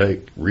one, to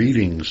take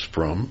readings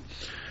from.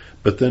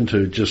 But then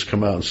to just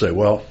come out and say,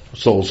 well,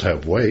 souls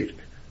have weight,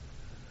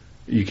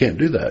 you can't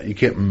do that. You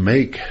can't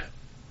make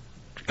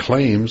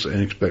claims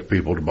and expect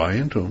people to buy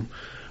into them,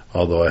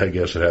 although I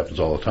guess it happens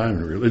all the time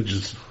in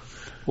religions.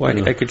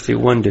 Well, I could see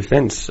one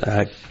defense.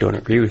 I don't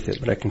agree with it,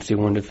 but I can see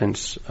one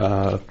defense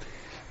a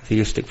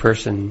theistic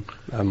person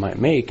might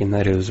make, and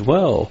that is,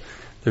 well,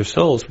 their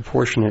soul is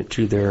proportionate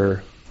to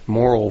their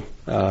moral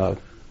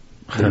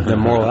the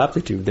moral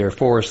aptitude.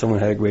 Therefore, someone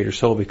had a greater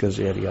soul because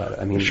yada yada.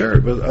 I mean,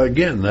 sure, but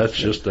again, that's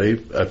just a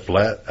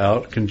flat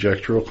out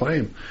conjectural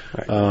claim.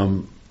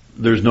 Right.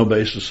 There's no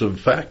basis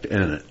of fact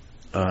in it,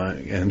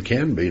 and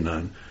can be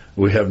none.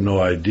 We have no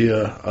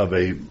idea of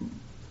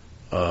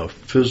a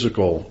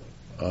physical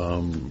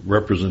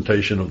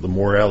representation of the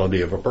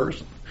morality of a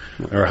person,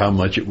 or how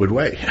much it would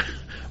weigh,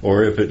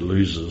 or if it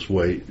loses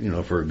weight,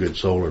 for a good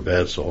soul or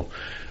bad soul.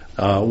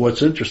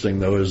 What's interesting,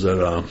 though, is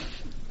that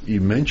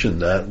you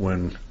mentioned that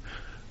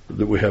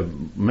we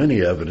have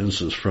many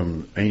evidences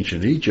from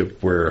ancient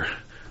Egypt where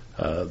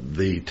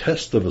the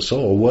test of a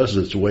soul was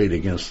its weight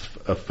against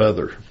a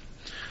feather.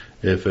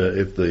 If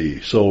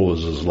the soul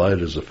was as light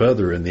as a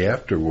feather in the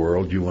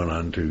afterworld, you went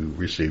on to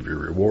receive your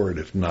reward.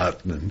 If not,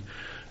 then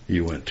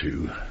you went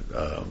to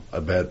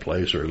a bad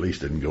place, or at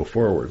least didn't go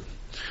forward.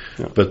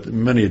 Yeah. But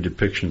many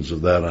depictions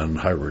of that on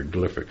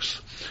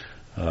hieroglyphics,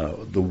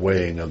 the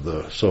weighing of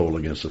the soul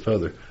against the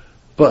feather.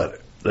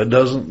 But that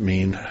doesn't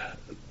mean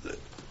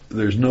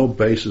there's no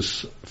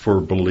basis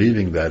for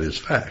believing that is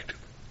fact.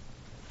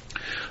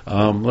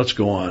 Let's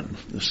go on.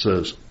 It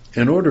says,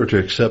 in order to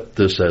accept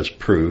this as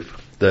proof,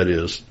 that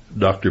is,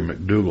 Dr.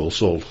 McDougall's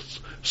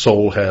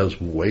soul has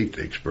weight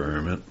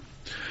experiment,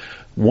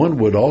 one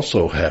would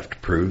also have to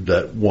prove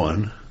that,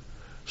 1,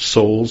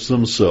 souls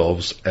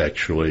themselves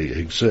actually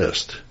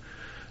exist,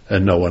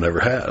 and no one ever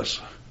has.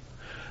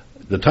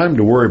 The time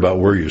to worry about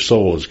where your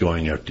soul is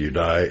going after you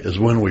die is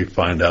when we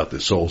find out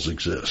that souls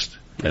exist,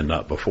 and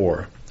not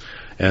before,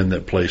 and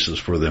that places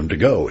for them to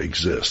go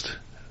exist,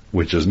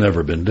 which has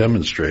never been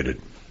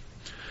demonstrated.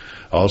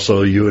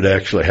 Also, you would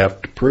actually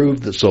have to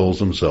prove that souls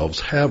themselves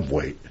have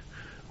weight,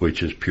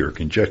 which is pure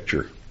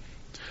conjecture.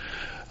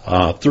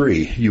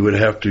 3, you would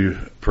have to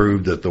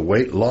prove that the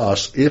weight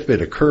loss, if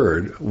it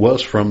occurred,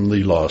 was from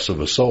the loss of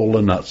a soul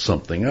and not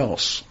something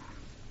else.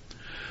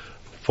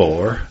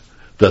 4,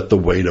 that the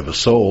weight of a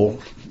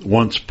soul,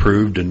 once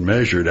proved and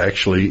measured,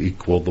 actually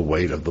equaled the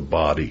weight of the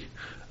body,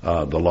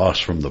 the loss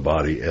from the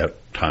body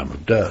at time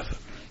of death.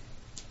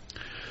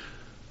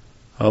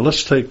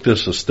 Let's take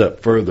this a step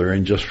further,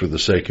 and just for the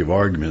sake of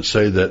argument,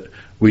 say that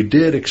we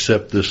did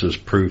accept this as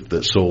proof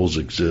that souls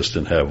exist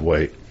and have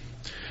weight.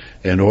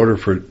 In order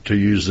to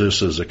use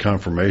this as a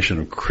confirmation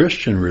of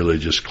Christian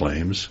religious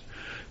claims,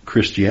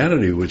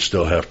 Christianity would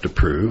still have to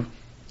prove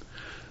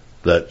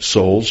that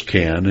souls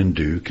can and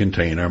do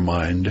contain our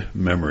mind,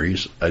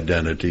 memories,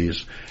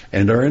 identities,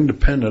 and are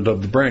independent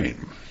of the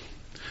brain.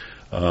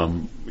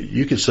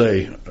 You could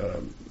say,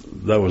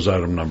 that was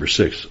item number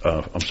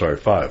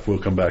 5. We'll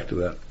come back to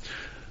that.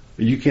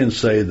 You can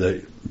say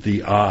that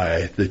the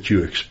I that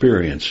you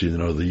experience,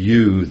 the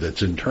you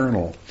that's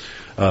internal,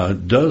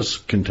 does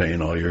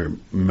contain all your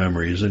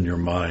memories and your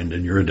mind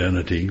and your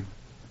identity.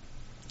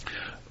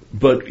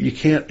 But you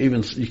can't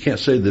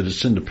say that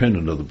it's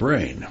independent of the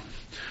brain.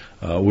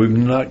 We've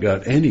not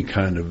got any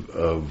kind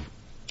of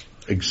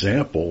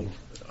example,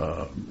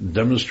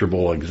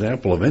 demonstrable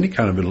example of any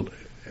kind of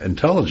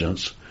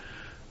intelligence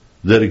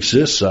that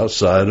exists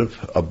outside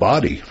of a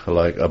body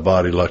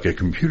like a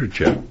computer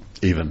chip.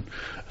 Even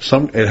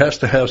it has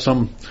to have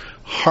some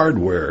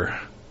hardware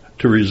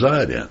to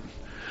reside in.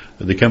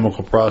 The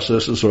chemical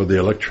processes or the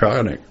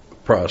electronic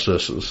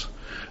processes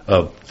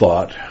of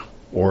thought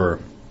or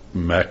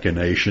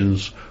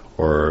machinations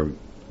or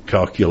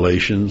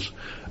calculations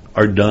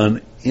are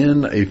done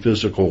in a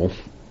physical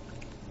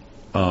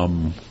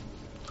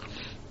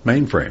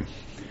mainframe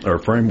or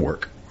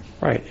framework.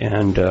 Right,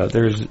 and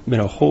there's been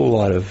a whole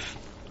lot of,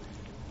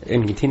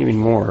 and continuing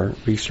more,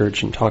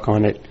 research and talk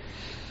on it.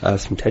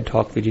 Some TED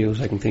Talk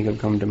videos I can think of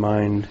come to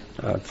mind.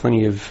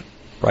 Plenty of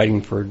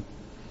writing for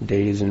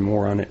days and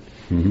more on it.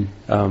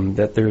 Mm-hmm.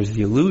 That there's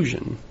the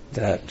illusion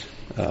that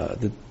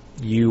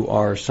you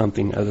are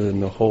something other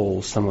than the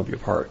whole sum of your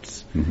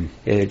parts. Mm-hmm.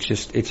 It's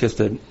just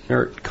a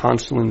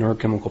constantly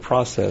neurochemical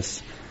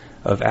process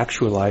of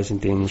actualizing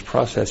things,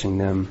 processing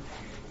them.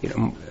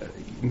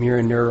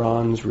 Mirror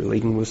neurons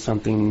relating with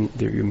something.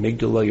 Your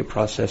amygdala, you're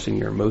processing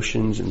your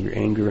emotions and your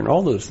anger and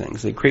all those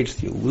things. It creates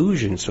the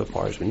illusion, so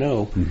far as we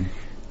know, mm-hmm.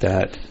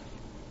 that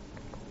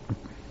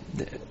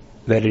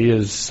it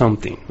is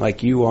something.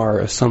 Like you are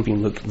a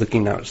something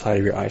looking outside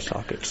of your eye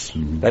sockets.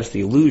 Mm-hmm. That's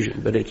the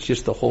illusion, but it's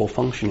just the whole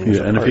functioning.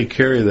 Yeah, and if you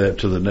carry that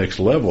to the next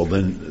level,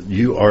 then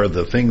you are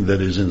the thing that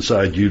is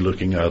inside you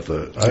looking out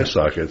the eye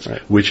sockets,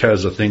 right. Which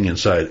has a thing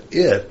inside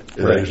it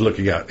that right. is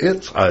looking out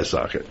its eye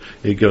socket.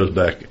 It goes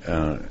back,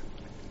 on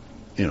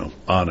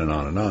and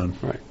on and on.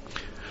 Right.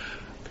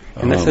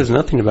 And that says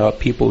nothing about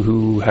people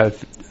who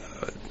have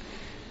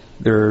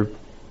their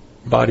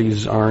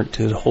bodies aren't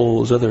as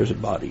whole as others'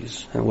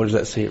 bodies. And what does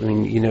that say? I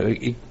mean,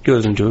 it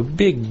goes into a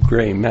big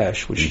gray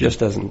mesh, which mm-hmm. just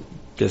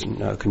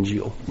doesn't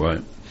congeal.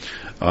 Right.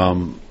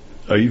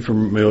 Are you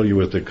familiar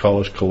with the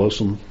callus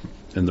callosum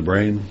in the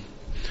brain?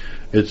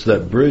 It's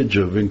that bridge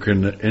of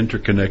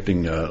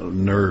interconnecting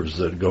nerves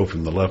that go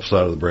from the left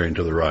side of the brain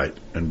to the right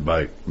and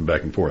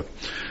back and forth.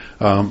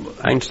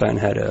 Einstein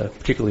had a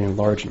particular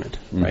enlargement,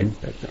 mm-hmm. right?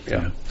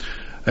 Yeah.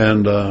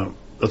 And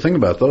the thing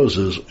about those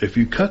is if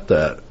you cut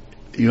that,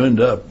 you end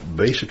up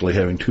basically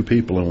having two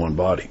people in one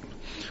body.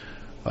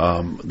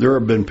 There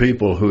have been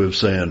people who have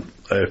said,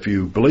 if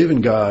you believe in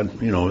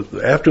God,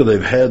 after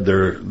they've had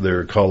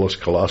their callus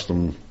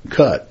callosum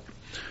cut,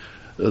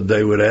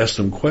 they would ask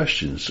them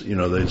questions.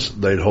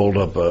 They'd hold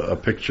up a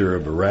picture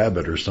of a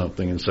rabbit or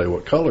something and say,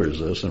 what color is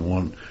this?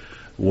 And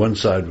one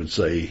side would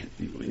say,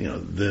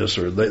 this,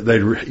 or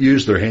they'd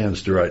use their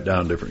hands to write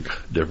down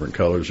different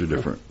colors or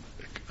different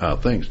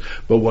things.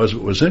 But what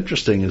was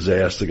interesting is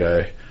they asked the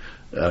guy,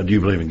 do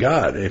you believe in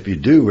God? If you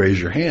do, raise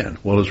your hand.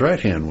 Well, his right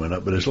hand went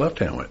up, but his left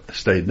hand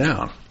stayed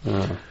down.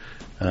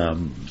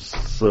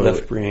 So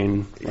left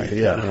brain. Right.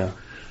 Yeah.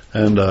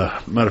 And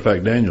matter of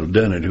fact, Daniel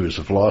Dennett, who is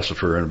a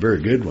philosopher and a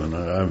very good one,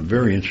 I'm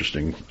very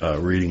interesting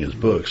reading his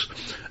books,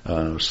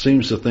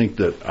 seems to think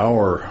that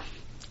our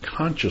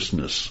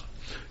consciousness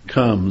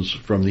comes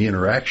from the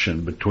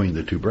interaction between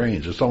the two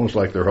brains. It's almost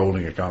like they're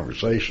holding a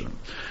conversation.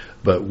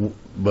 But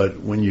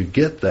when you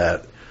get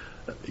that,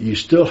 you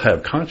still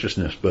have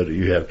consciousness, but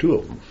you have two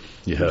of them.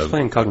 You have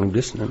playing cognitive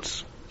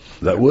dissonance.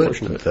 That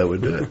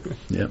would do it.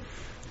 Yeah.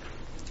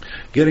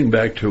 Getting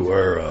back to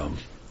our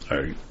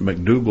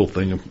McDougall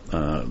thing,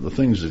 the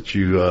things that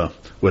you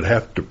would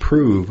have to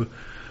prove,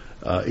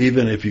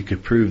 even if you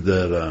could prove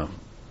that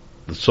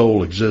the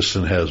soul exists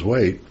and has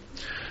weight.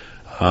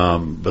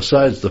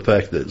 Besides the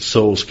fact that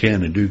souls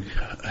can and do,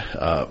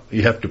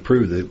 you have to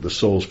prove that the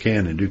souls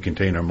can and do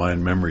contain our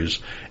mind, memories,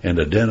 and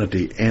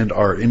identity, and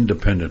are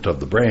independent of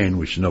the brain,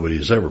 which nobody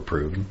has ever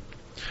proven.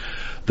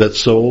 That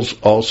souls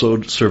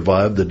also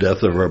survive the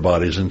death of our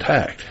bodies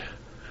intact,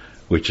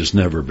 which has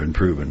never been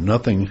proven.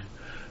 Nothing.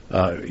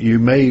 You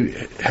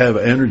may have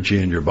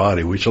energy in your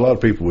body, which a lot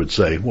of people would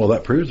say, well,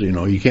 that proves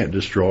you can't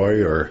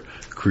destroy or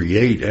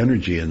create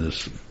energy in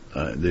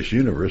this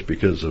universe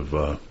because of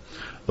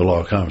the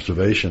law of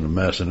conservation of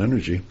mass and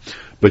energy,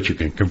 but you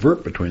can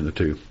convert between the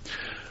two.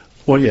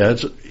 Well, yeah,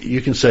 you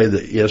can say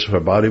that, yes,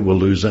 our body will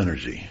lose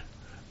energy,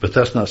 but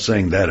that's not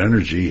saying that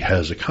energy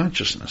has a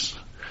consciousness.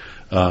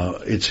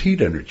 It's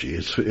heat energy.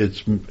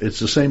 It's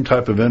the same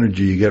type of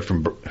energy you get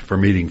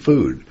from eating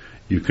food.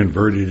 You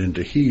convert it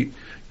into heat,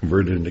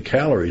 convert it into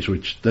calories,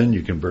 which then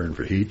you can burn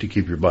for heat to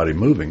keep your body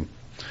moving.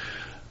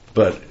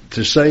 But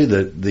to say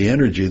that the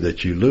energy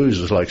that you lose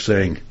is like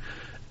saying,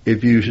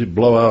 if you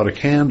blow out a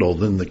candle,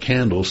 then the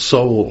candle's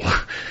soul,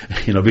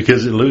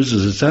 because it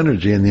loses its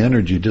energy and the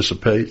energy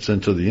dissipates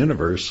into the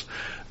universe,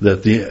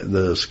 that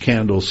the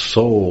candle's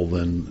soul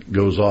then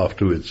goes off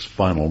to its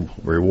final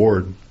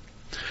reward.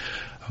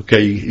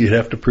 Okay, you'd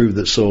have to prove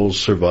that souls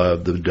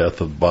survive the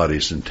death of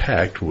bodies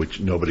intact, which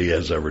nobody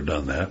has ever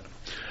done that.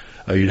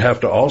 You'd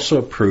have to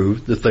also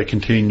prove that they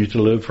continue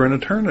to live for an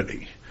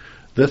eternity.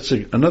 That's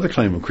another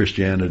claim of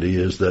Christianity,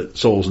 is that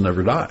souls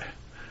never die.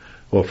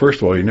 Well,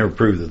 first of all, you never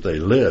prove that they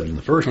lived in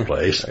the first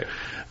place, right.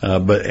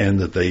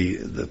 And that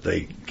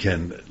they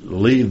can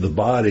leave the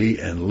body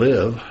and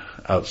live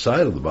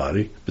outside of the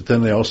body. But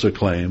then they also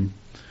claim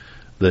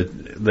that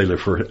they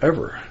live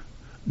forever.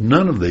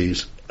 None of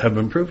these have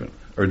been proven.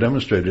 or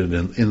demonstrated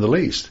in the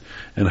least.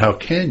 And how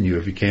can you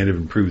if you can't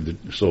even prove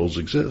that souls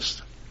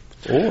exist?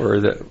 Or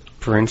that,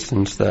 for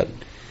instance, that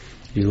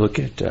you look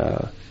at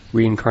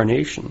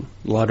reincarnation.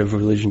 A lot of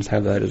religions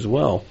have that as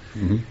well,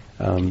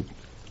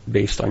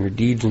 based on your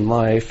deeds in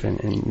life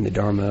and the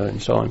Dharma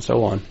and so on and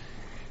so on.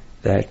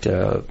 That,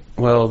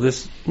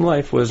 this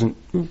life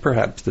wasn't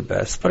perhaps the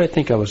best, but I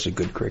think I was a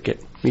good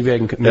cricket. Maybe I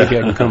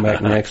can come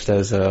back next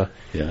as a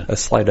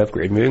slight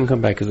upgrade. Maybe I can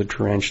come back as a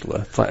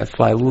tarantula,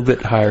 fly a little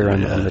bit higher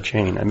on the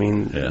chain. I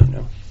mean,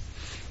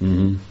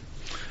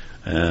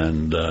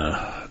 And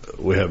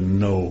we have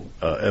no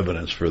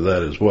evidence for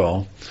that as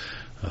well.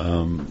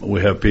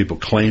 We have people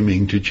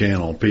claiming to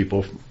channel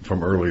people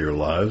from earlier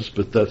lives,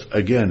 but that's,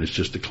 again, it's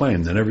just a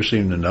claim. They never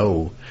seem to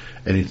know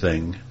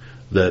anything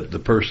that the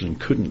person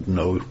couldn't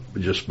know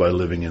just by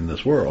living in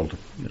this world.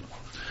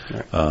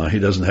 He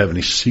doesn't have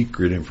any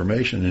secret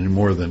information any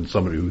more than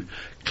somebody who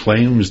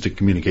claims to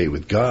communicate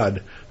with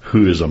God,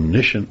 who is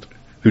omniscient,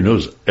 who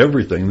knows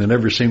everything. They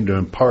never seem to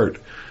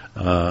impart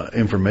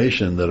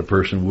information that a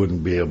person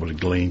wouldn't be able to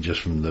glean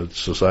just from the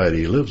society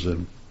he lives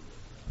in.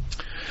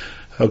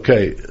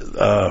 Okay,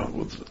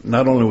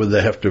 not only would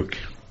they have to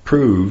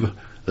prove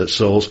that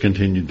souls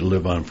continue to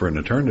live on for an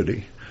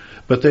eternity,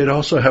 but they'd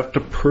also have to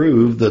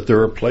prove that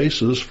there are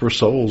places for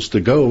souls to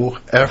go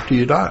after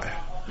you die.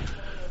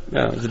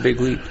 Yeah, it's a big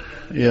leap.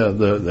 Yeah,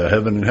 the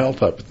heaven and hell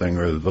type of thing,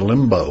 or the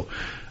limbo.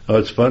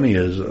 What's funny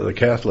is the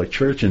Catholic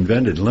Church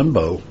invented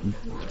limbo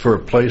for a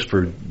place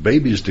for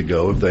babies to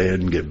go if they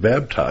didn't get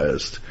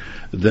baptized.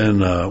 Then,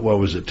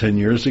 10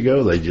 years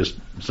ago, they just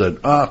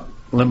said,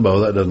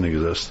 limbo, that doesn't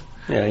exist.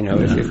 Yeah,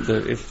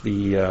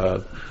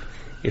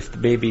 if the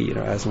baby,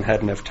 hasn't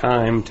had enough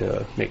time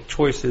to make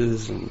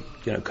choices and,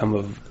 come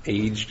of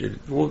age, they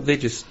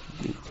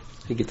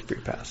get the free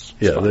pass.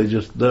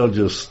 They'll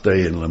just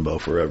stay in limbo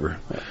forever.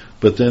 Yeah.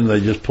 But then they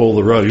just pull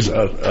the rugs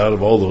out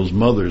of all those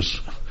mothers'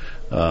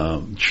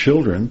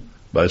 children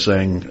by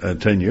saying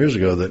 10 years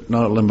ago that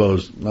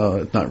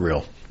it's not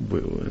real.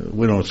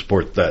 We don't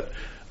support that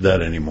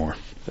anymore.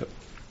 Yep.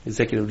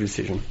 Executive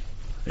decision.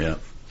 Yeah.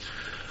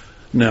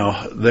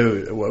 Now,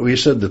 we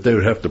said that they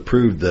would have to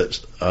prove that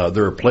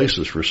there are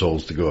places for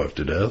souls to go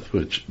after death,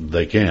 which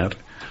they can't.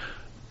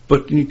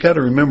 But you got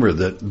to remember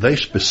that they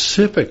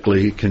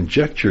specifically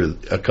conjecture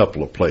a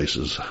couple of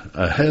places,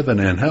 heaven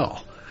and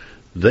hell.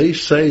 They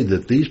say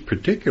that these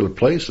particular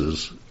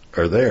places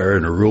are there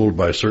and are ruled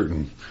by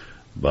certain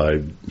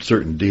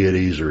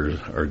deities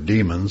or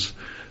demons.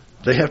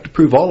 They have to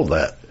prove all of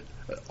that.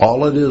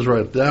 All it is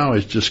right now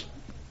is just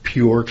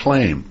pure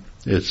claim.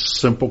 It's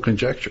simple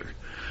conjecture.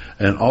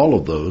 And all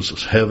of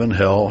those, heaven,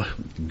 hell,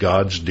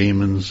 gods,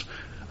 demons,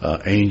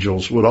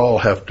 angels, would all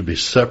have to be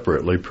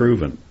separately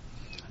proven.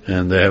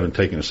 And they haven't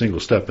taken a single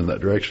step in that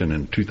direction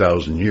in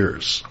 2,000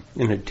 years.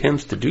 And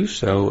attempts to do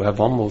so have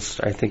almost,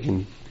 I think,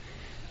 in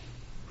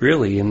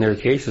their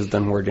cases,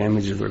 done more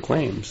damage to their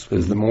claims.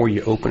 Because the more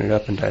you open it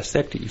up and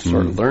dissect it, you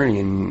start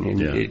learning,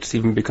 and it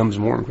even becomes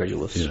more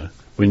incredulous. Yeah.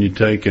 When you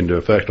take into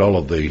effect all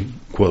of the,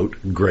 quote,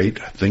 great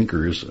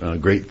thinkers,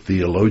 great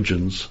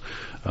theologians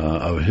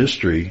of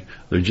history,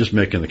 they're just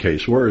making the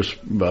case worse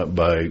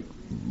by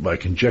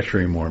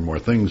conjecturing more and more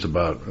things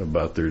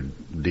about their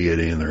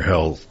deity and their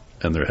health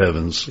and their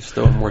heavens. Just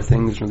throwing more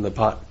things in the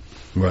pot.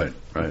 Right.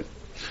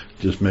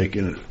 Just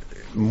making it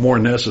more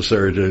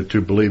necessary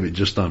to believe it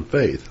just on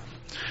faith.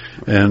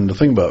 And the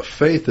thing about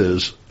faith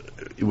is,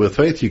 with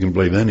faith you can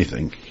believe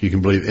anything. You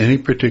can believe any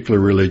particular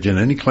religion,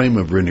 any claim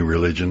of any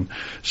religion.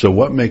 So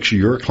what makes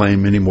your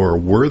claim any more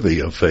worthy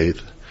of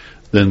faith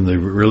than the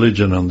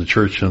religion on the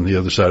church on the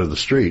other side of the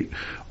street,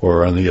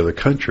 or on the other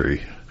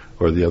country,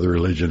 or the other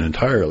religion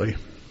entirely?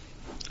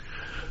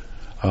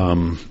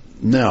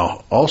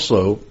 Now,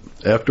 also,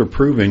 after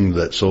proving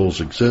that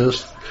souls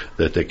exist,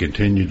 that they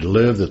continue to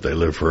live, that they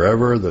live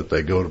forever, that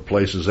they go to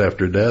places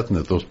after death, and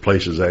that those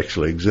places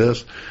actually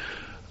exist,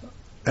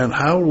 and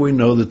how do we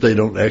know that they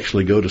don't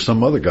actually go to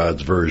some other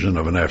God's version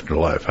of an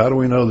afterlife? How do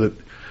we know that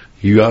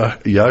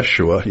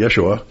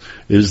Yeshua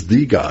is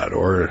the God,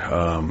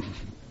 or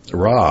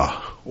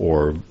Ra,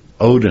 or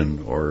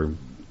Odin, or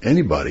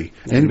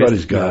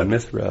anybody's God?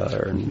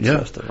 Mithra, and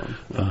most of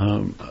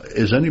them.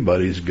 Is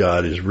anybody's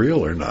God is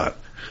real or not?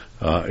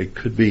 It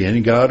could be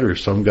any God or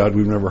some God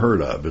we've never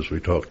heard of, as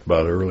we talked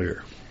about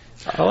earlier.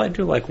 Oh, I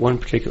do like one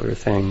particular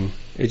thing.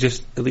 At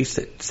least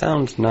it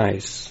sounds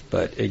nice,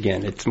 but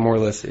again, it's more or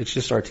less, it's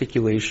just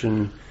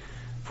articulation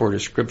for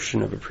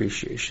description of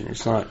appreciation.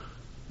 It's not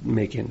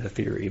making a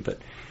theory, but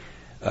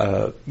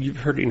you've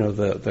heard,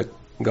 the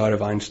God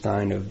of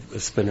Einstein,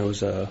 of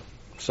Spinoza,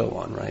 so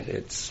on, right?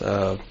 It's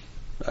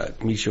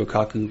Michio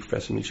Kaku,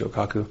 Professor Michio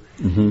Kaku.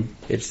 Mm-hmm.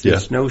 It's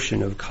this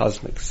notion of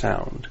cosmic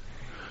sound.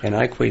 And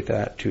I equate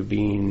that to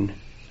being,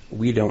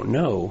 we don't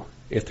know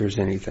if there's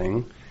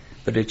anything,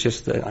 but it's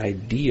just the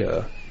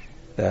idea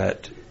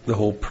that the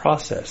whole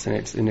process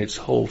and its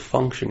whole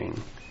functioning,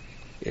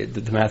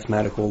 the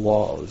mathematical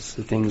laws,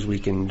 the things we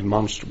can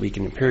demonstrate, we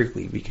can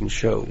empirically, we can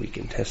show, we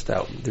can test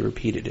out, they're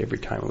repeated every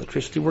time.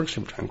 Electricity works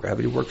every time,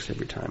 gravity works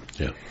every time.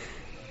 Yeah.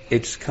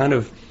 It's kind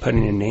of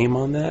putting a name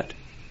on that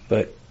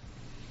but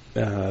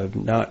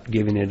not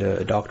giving it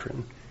a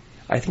doctrine.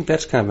 I think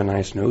that's kind of a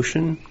nice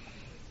notion,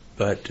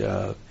 but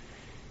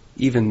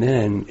even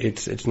then,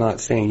 it's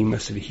not saying you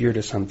must adhere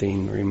to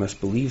something or you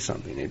must believe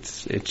something.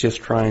 It's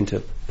just trying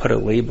to put a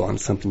label on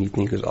something you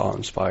think is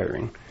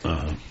awe-inspiring.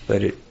 Uh-huh.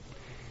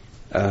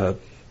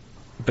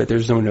 But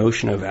there's no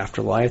notion of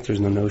afterlife. There's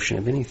no notion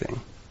of anything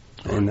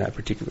in that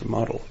particular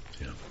model.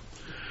 Yeah.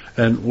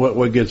 And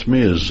what gets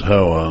me is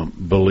how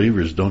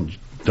believers don't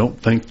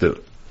think that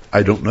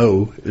I don't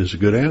know is a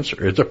good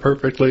answer. It's a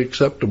perfectly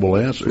acceptable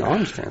answer. It's an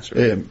honest answer.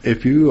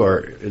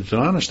 It's an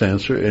honest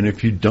answer, and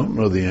if you don't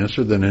know the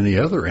answer, then any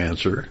other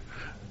answer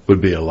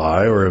would be a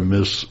lie or at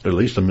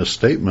least a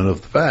misstatement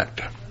of the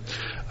fact.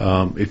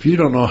 If you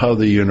don't know how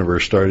the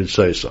universe started,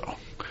 say so.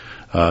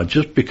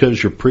 Just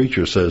because your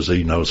preacher says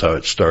he knows how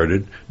it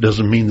started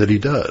doesn't mean that he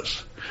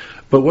does.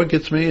 But what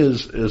gets me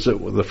is that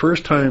the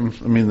first time,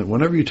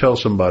 whenever you tell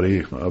somebody,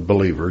 a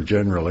believer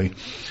generally,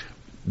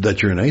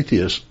 that you're an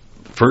atheist,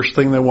 first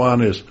thing they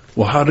want is,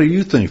 well, how do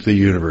you think the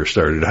universe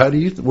started?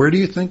 Where do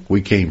you think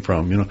we came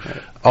from?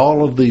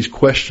 All of these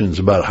questions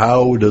about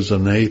how does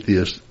an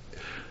atheist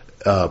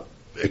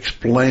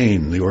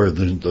explain the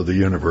origins of the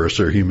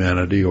universe or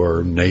humanity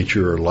or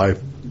nature or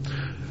life.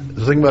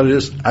 The thing about it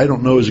is, I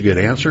don't know is a good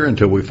answer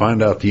until we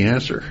find out the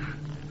answer.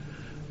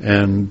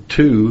 And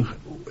two,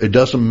 it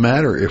doesn't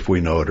matter if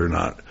we know it or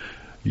not.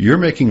 You're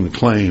making the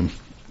claim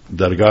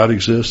that a God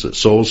exists, that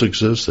souls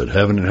exist, that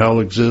heaven and hell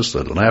exist,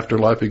 that an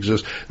afterlife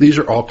exists. These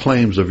are all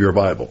claims of your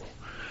Bible.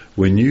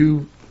 When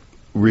you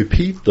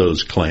repeat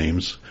those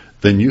claims,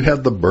 then you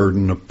have the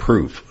burden of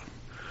proof.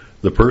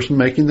 The person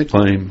making the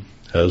claim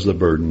has the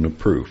burden of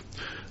proof.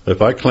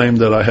 If I claim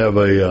that I have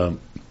a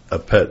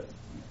pet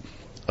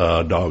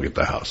dog at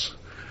the house,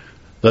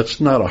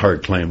 that's not a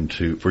hard claim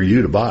for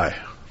you to buy.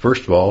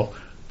 First of all,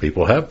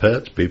 people have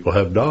pets, people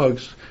have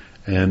dogs,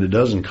 and it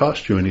doesn't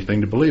cost you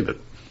anything to believe it.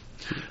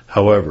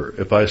 However,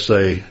 if I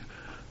say,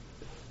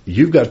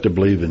 you've got to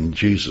believe in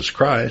Jesus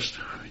Christ,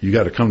 you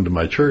got to come to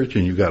my church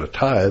and you got to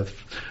tithe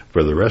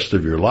for the rest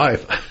of your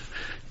life,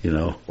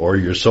 or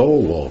your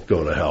soul will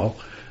go to hell,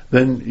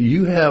 then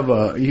you have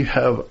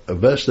a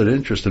vested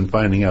interest in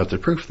finding out the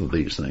proof of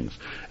these things.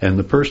 And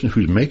the person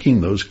who's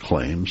making those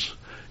claims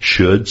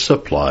should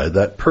supply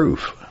that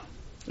proof.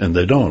 And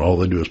they don't. All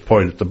they do is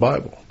point at the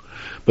Bible.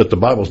 But the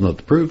Bible's not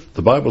the proof.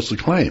 The Bible's the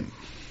claim.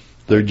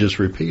 They're just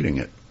repeating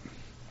it.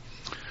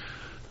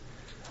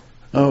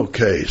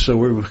 Okay, so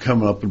we're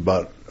coming up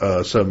about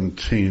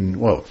 13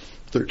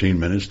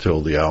 minutes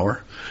till the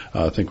hour.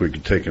 I think we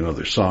could take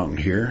another song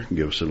here and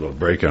give us a little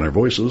break on our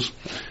voices.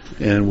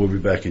 And we'll be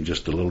back in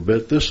just a little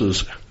bit. This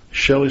is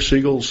Shelley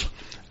Siegel's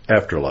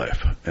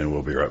Afterlife, and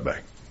we'll be right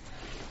back.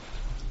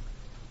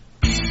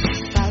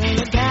 Follow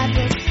the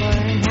guidebook for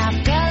an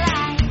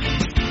afterlife.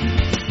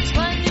 Which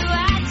one do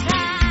I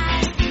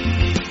try?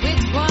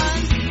 Which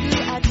one do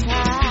I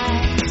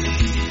try?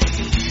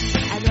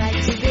 I'd like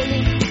to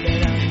believe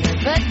that I'll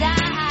never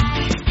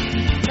die,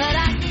 but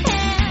I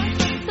can't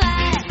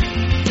comply.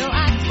 No,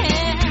 I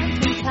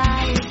can't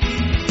comply.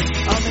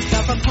 All the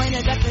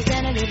self-appointed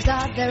representatives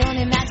of their own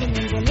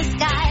imaginings in the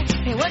sky.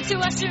 They want to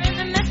usher in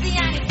the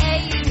messianic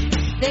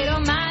age. They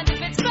don't mind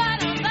if it's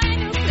followed by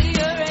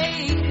nuclear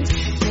age.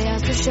 They are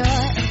so sure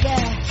of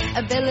their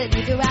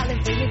ability to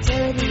outlive the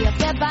utility of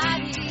their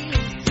bodies.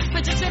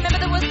 But just remember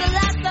that was the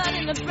last thought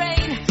in the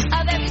brain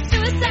of every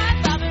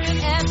suicide bomber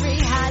and every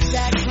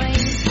hijack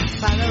plane.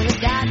 Follow the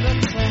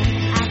guidebook for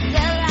an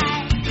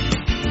afterlife.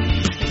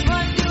 Which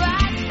one do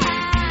I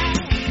try?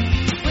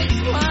 Which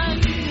one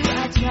do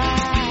I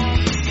try?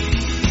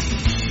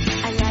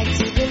 I like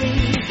to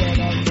believe that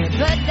I'll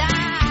never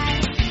die,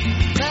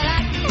 but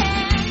I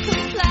can't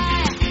comply.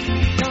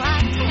 No, I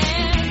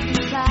can't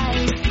comply.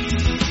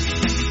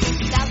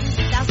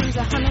 Thousands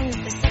are humming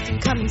with the second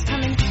coming's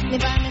coming. The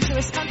environmental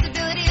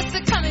responsibility is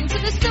succumbing to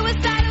the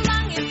suicidal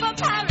longing for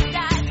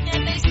paradise,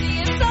 and they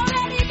see it's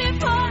already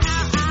before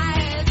our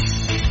eyes.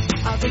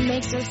 All that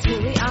makes us who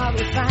we are,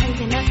 we find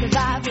cannot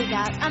survive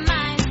without our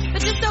minds.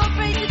 But you're so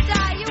afraid to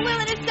die, you're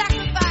willing to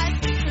sacrifice,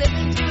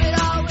 living through it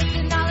all with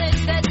the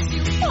knowledge that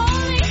you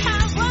only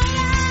have one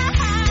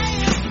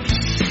life.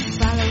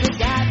 Follow the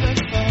guidebook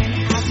for an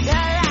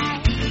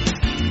afterlife.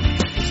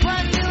 Which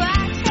one do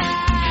I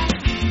try?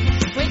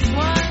 Which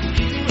one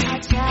do I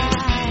try?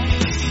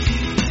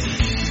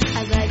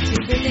 I'd like to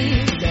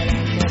believe that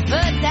I'll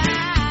never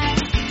die,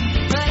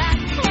 but I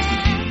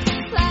can't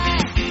comply.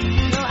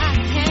 No, I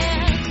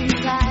can't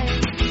comply.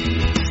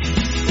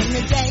 From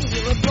the day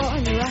you were born,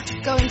 you are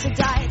going to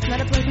die. It's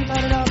not a pleasant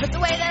thought at all, but the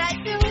way that I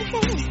do it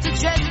is to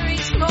treasure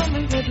each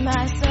moment with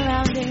my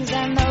surroundings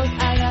and those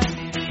I love.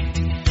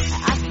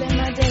 I spend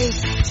my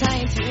days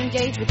trying to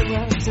engage with the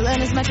world, to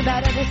learn as much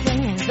about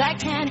everything as I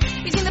can,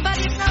 using the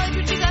body of knowledge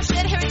which is our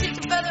shared heritage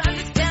to further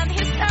understand the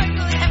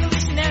historical and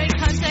evolutionary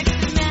context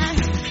of man.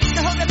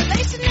 The whole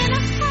revelation in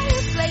a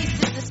higher place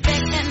is the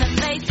spit in the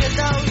face of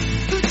those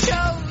who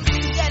chose to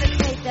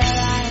dedicate their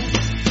lives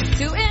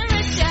to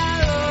enrich our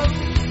own.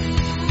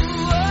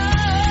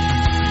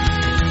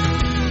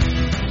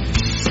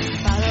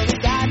 Follow the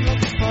guidebook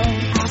for an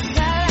afterlife.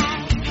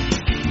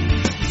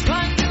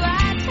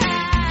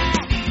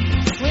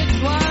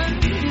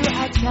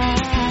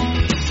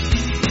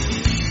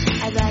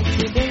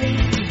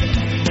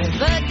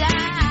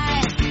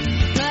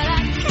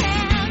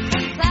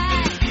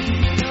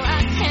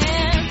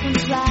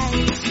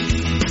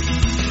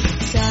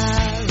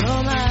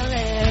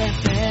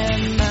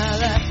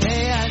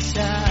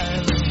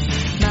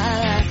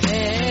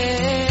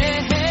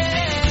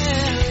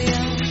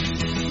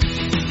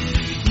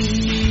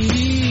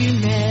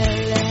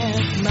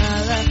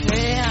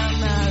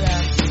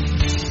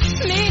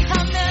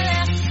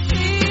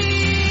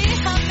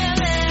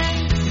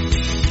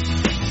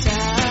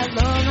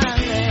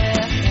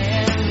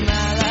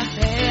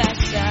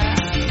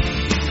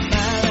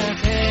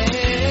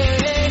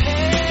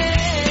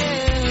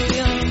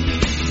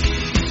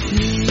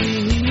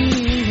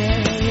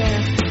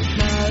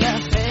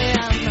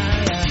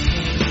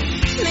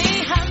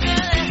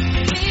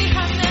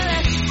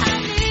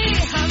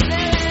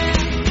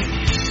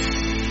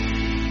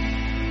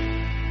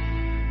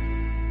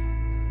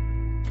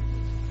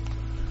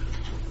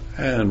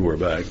 And we're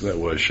back. That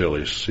was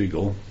Shelley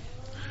Siegel.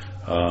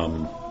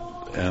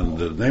 And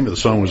the name of the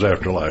song was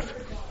Afterlife.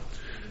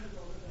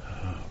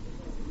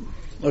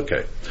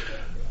 Okay.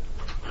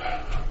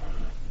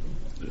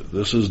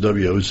 This is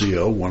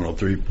WOZO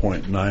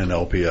 103.9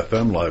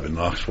 LPFM live in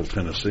Knoxville,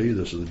 Tennessee.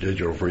 This is the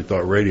Digital Free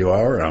Thought Radio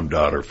Hour. I'm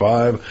Daughter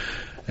 5.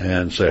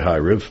 And say hi,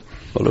 Riv.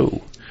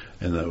 Hello.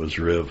 And that was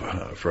Riv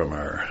from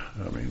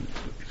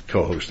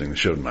co-hosting the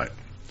show tonight.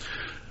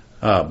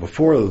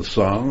 Before the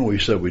song, we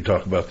said we'd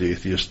talk about the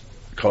Atheist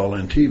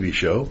Call-In TV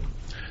show.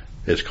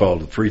 It's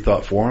called the Free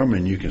Thought Forum,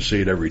 and you can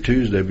see it every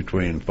Tuesday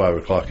between 5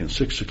 o'clock and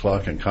 6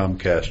 o'clock on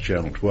Comcast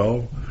Channel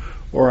 12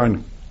 or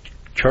on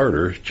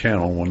Charter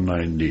Channel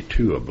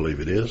 192, I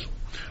believe it is.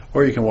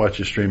 Or you can watch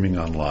it streaming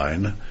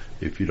online.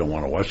 If you don't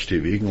want to watch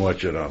TV, you can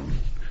watch it on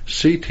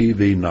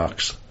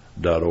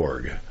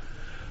ctvknox.org.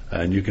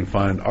 And you can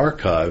find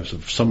archives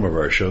of some of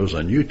our shows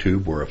on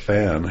YouTube where a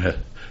fan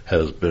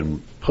has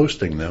been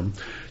posting them.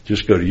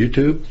 Just go to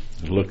YouTube,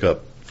 look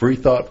up Free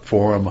Thought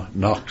Forum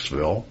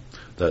Knoxville.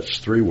 That's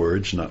 3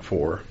 words, not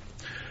 4.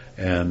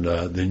 And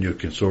then you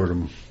can sort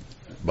them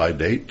by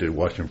date to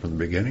watch them from the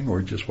beginning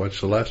or just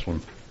watch the last one.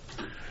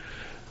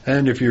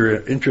 And if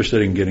you're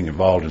interested in getting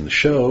involved in the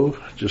show,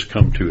 just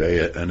come to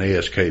an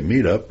ASK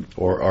meetup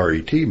or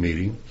RET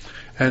meeting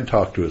and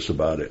talk to us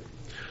about it.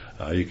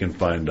 You can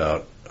find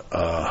out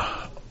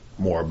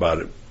more about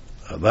it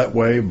that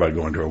way by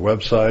going to our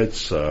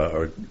websites,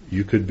 or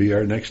you could be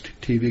our next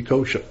TV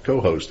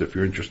co-host if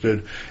you're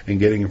interested in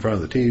getting in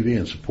front of the TV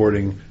and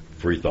supporting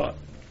free thought.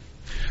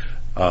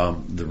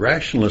 The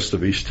Rationalists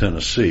of East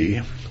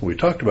Tennessee, we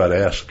talked about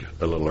ASK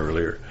a little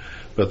earlier,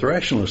 but the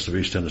Rationalists of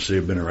East Tennessee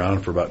have been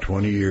around for about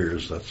 20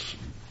 years. That's,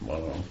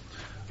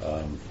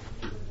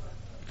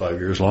 5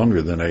 years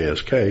longer than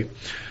ASK.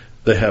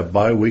 They have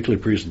bi-weekly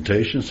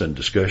presentations and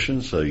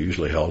discussions,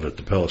 usually held at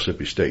the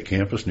Pellissippi State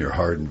Campus near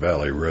Hardin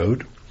Valley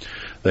Road.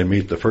 They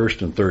meet the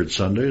first and third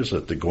Sundays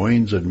at the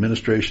Goins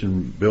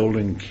Administration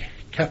Building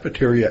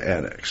Cafeteria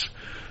Annex.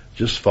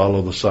 Just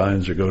follow the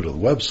signs or go to the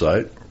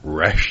website,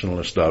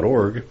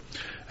 rationalist.org,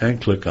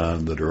 and click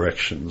on the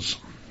directions.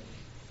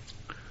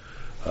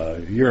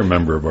 You're a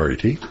member of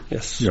RET.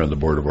 Yes. You're on the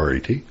board of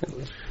RET.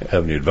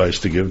 Have any advice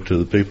to give to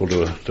the people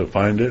to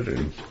find it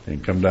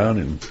and come down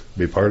and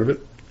be part of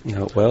it?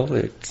 Well,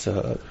 it's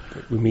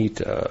we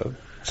meet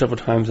several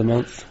times a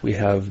month. We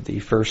have the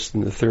first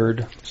and the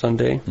third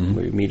Sunday. Mm-hmm.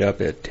 We meet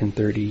up at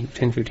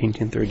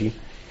 10:30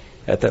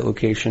 at that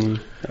location.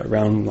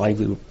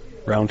 Lively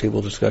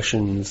roundtable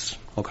discussions,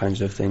 all kinds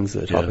of things.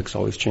 The topics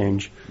always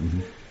change.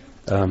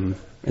 Mm-hmm.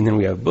 And then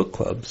we have book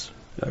clubs,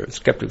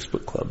 Skeptics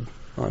Book Club,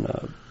 on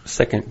a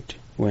second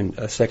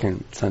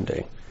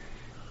Sunday.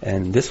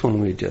 And this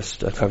one we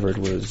just covered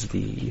was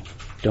the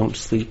Don't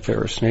Sleep,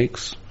 There Are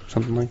Snakes,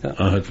 something like that.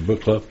 It's a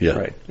book club, yeah.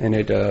 Right. And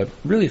it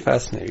really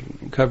fascinating.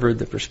 It covered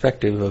the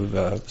perspective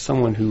of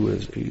someone who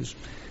he's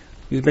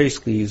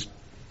basically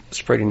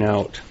spreading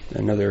out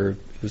another,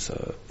 I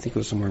think it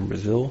was somewhere in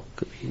Brazil,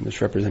 could be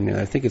misrepresenting,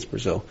 I think it's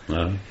Brazil.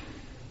 Uh-huh.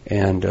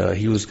 And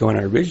he was going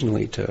out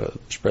originally to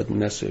spread the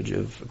message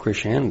of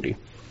Christianity.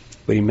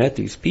 But he met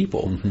these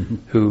people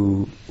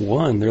who,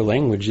 their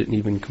language didn't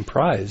even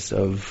comprise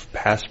of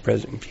past,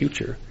 present, and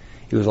future.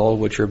 It was all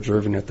what you're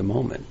observing at the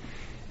moment.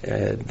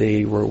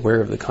 They were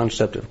aware of the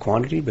concept of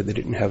quantity, but they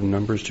didn't have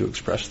numbers to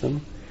express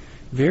them.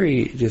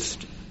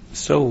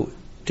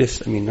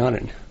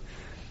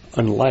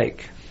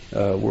 Unlike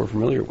we're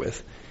familiar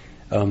with.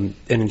 And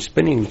in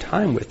spending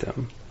time with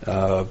them,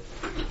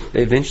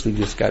 they eventually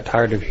just got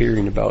tired of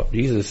hearing about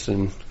Jesus,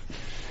 and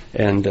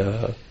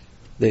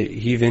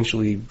he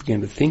eventually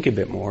began to think a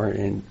bit more,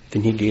 and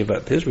then he gave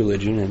up his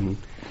religion,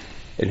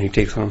 and he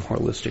takes on a more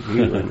holistic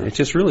view. And it's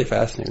just really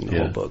fascinating, the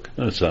whole book.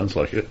 It sounds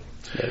like it.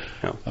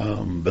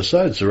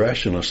 Besides the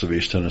Rationalists of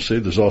East Tennessee,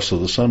 there's also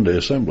the Sunday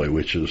Assembly,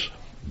 which is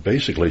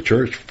basically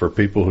church for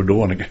people who don't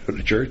want to go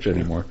to church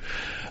anymore,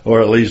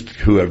 or at least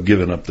who have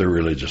given up their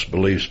religious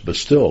beliefs, but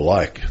still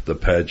like the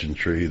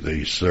pageantry,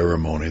 the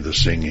ceremony, the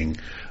singing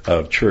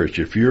of church.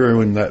 If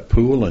you're in that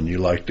pool and you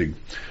like to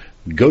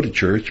go to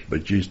church,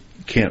 but you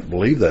can't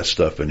believe that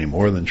stuff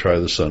anymore, then try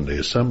the Sunday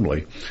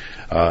Assembly.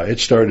 It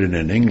started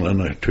in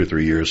England 2 or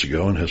 3 years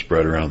ago and has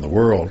spread around the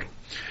world.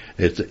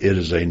 It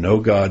is a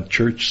no-God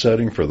church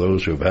setting for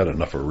those who have had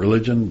enough of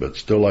religion but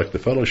still like the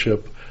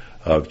fellowship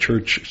of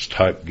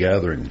church-type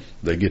gathering.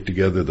 They get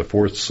together the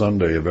fourth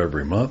Sunday of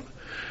every month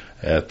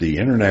at the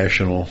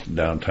International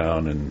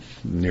downtown and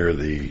near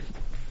the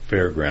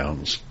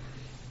fairgrounds.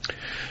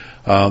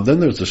 Then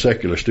there's the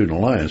Secular Student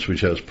Alliance,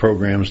 which has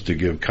programs to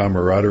give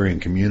camaraderie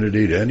and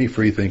community to any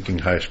free-thinking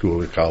high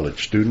school or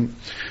college student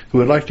who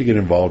would like to get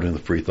involved in the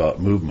free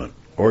thought movement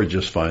or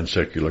just find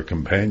secular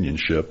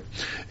companionship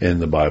in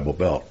the Bible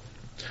Belt.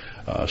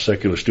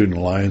 Secular Student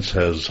Alliance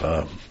has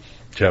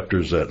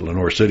chapters at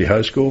Lenore City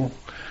High School.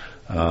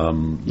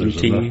 There's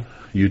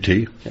UT,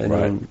 and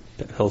right.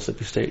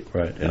 Pellissippi State.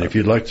 Right. And if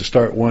you'd like to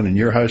start one in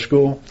your high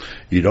school,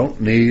 you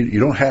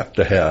don't have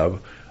to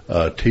have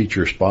a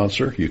teacher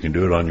sponsor. You can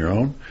do it on your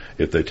own.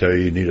 If they tell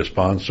you need a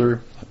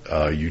sponsor,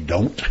 you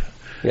don't.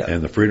 Yeah.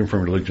 And the Freedom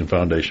from Religion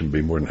Foundation would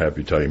be more than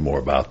happy to tell you more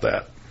about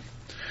that.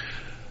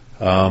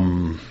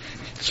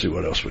 Let's see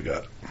what else we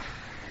got.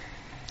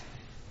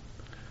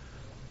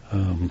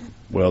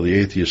 Well, the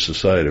Atheist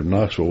Society of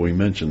Knoxville, we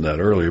mentioned that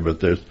earlier,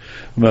 but I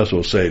might as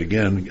well say it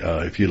again.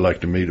 If you'd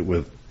like to meet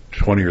with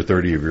 20 or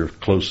 30 of your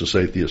closest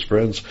atheist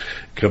friends,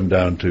 come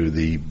down to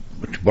the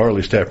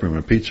Barley's Tap Room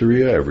and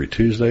Pizzeria every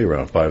Tuesday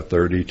around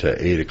 5:30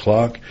 to 8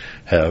 o'clock.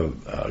 Have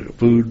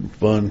food,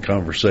 fun,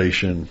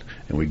 conversation,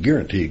 and we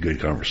guarantee a good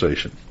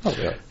conversation. Oh,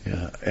 yeah.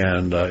 Yeah.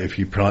 And if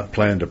you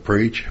plan to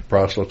preach,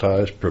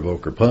 proselytize,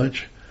 provoke, or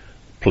punch,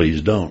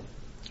 please don't.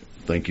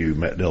 Thank you,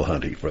 Matt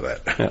Dillahunty, for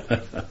that.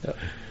 Yeah.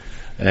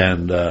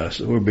 And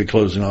so we'll be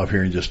closing off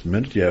here in just a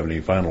minute. Do you have any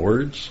final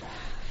words?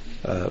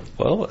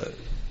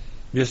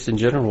 Just in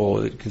general,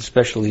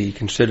 especially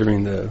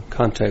considering the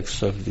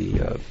context of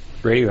the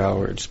radio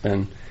hour it's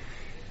been,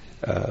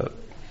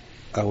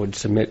 I would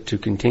submit to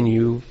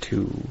continue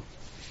to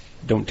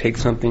don't take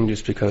something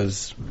just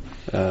because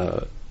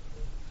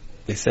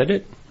they said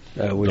it.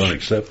 Don't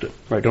accept it.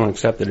 Right, don't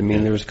accept it. I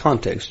mean, there's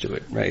context to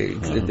it, right?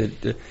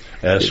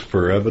 Ask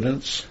for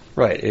evidence.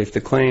 Right. If the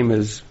claim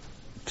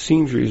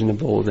seems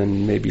reasonable,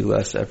 then maybe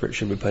less effort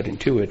should be put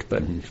into it.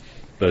 But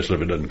especially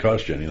if it doesn't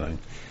cost you anything.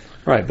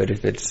 Right, but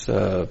if it's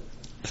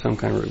some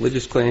kind of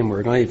religious claim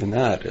or not even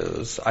that,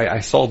 I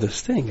saw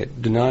this thing.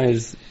 It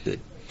defies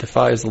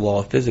the law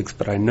of physics,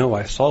 but I know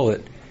I saw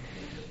it.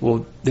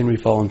 Well, then we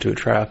fall into a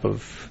trap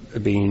of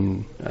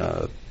being,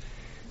 they're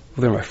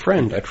my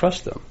friend, I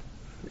trust them.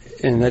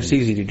 And that's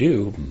easy to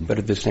do, but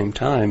at the same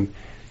time,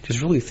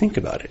 just really think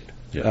about it.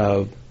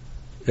 Yeah.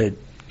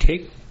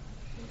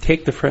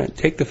 Take the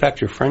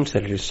fact your friend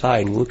said it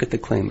aside and look at the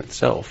claim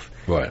itself.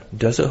 Right.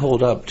 Does it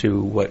hold up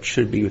to what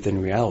should be within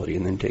reality,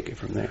 and then take it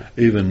from there?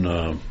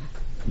 Even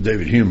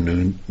David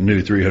Hume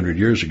knew 300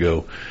 years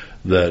ago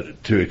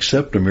that to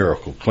accept a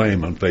miracle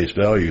claim on face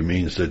value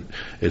means that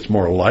it's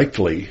more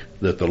likely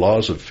that the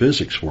laws of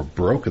physics were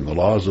broken, the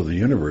laws of the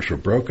universe were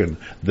broken,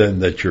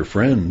 than that your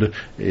friend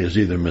is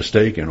either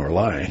mistaken or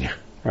lying.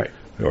 Right.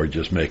 Or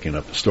just making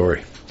up a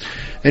story.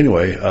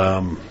 Anyway,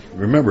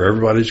 remember,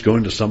 everybody's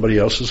going to somebody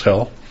else's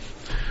hell.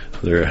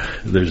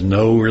 There's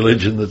no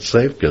religion that's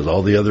safe because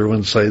all the other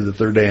ones say that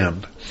they're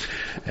damned.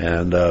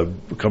 And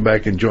come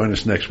back and join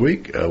us next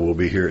week. We'll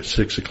be here at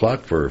 6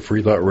 o'clock for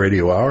Free Thought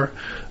Radio Hour.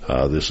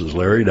 This is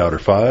Larry, Doubter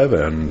 5,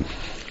 and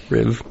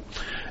Riv.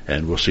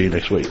 And we'll see you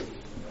next week.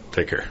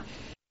 Take care.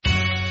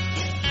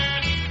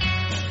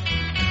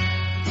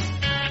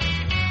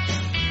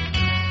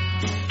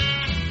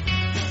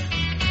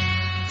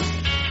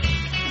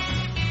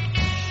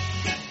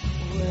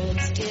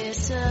 Words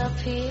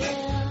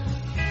disappear.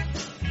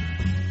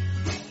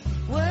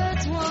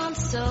 Words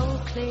once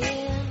so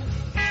clear.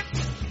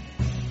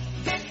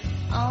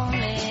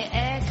 Only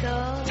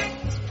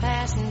echoes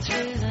passing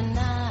through the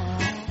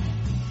night.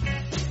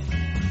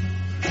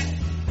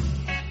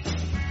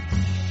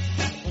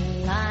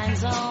 The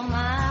lines on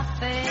my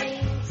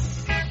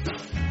face,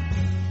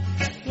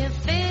 your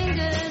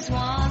fingers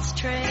once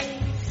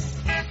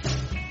traced,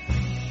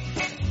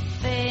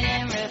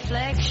 fading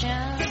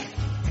reflection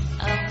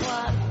of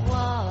what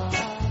was.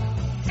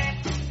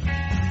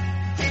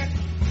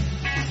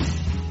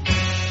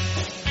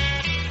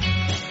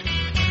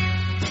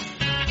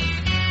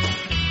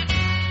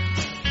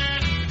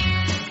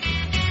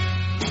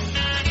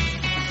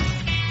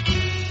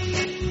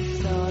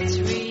 Thoughts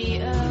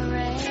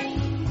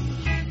rearrange,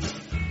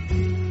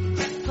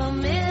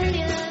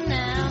 familiar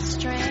now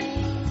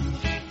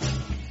strange.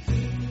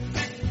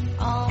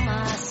 All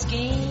my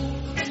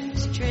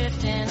schemes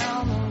drifting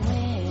on the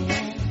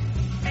wind.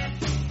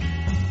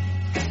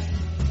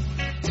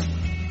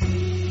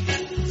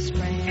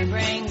 Spring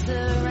brings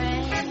the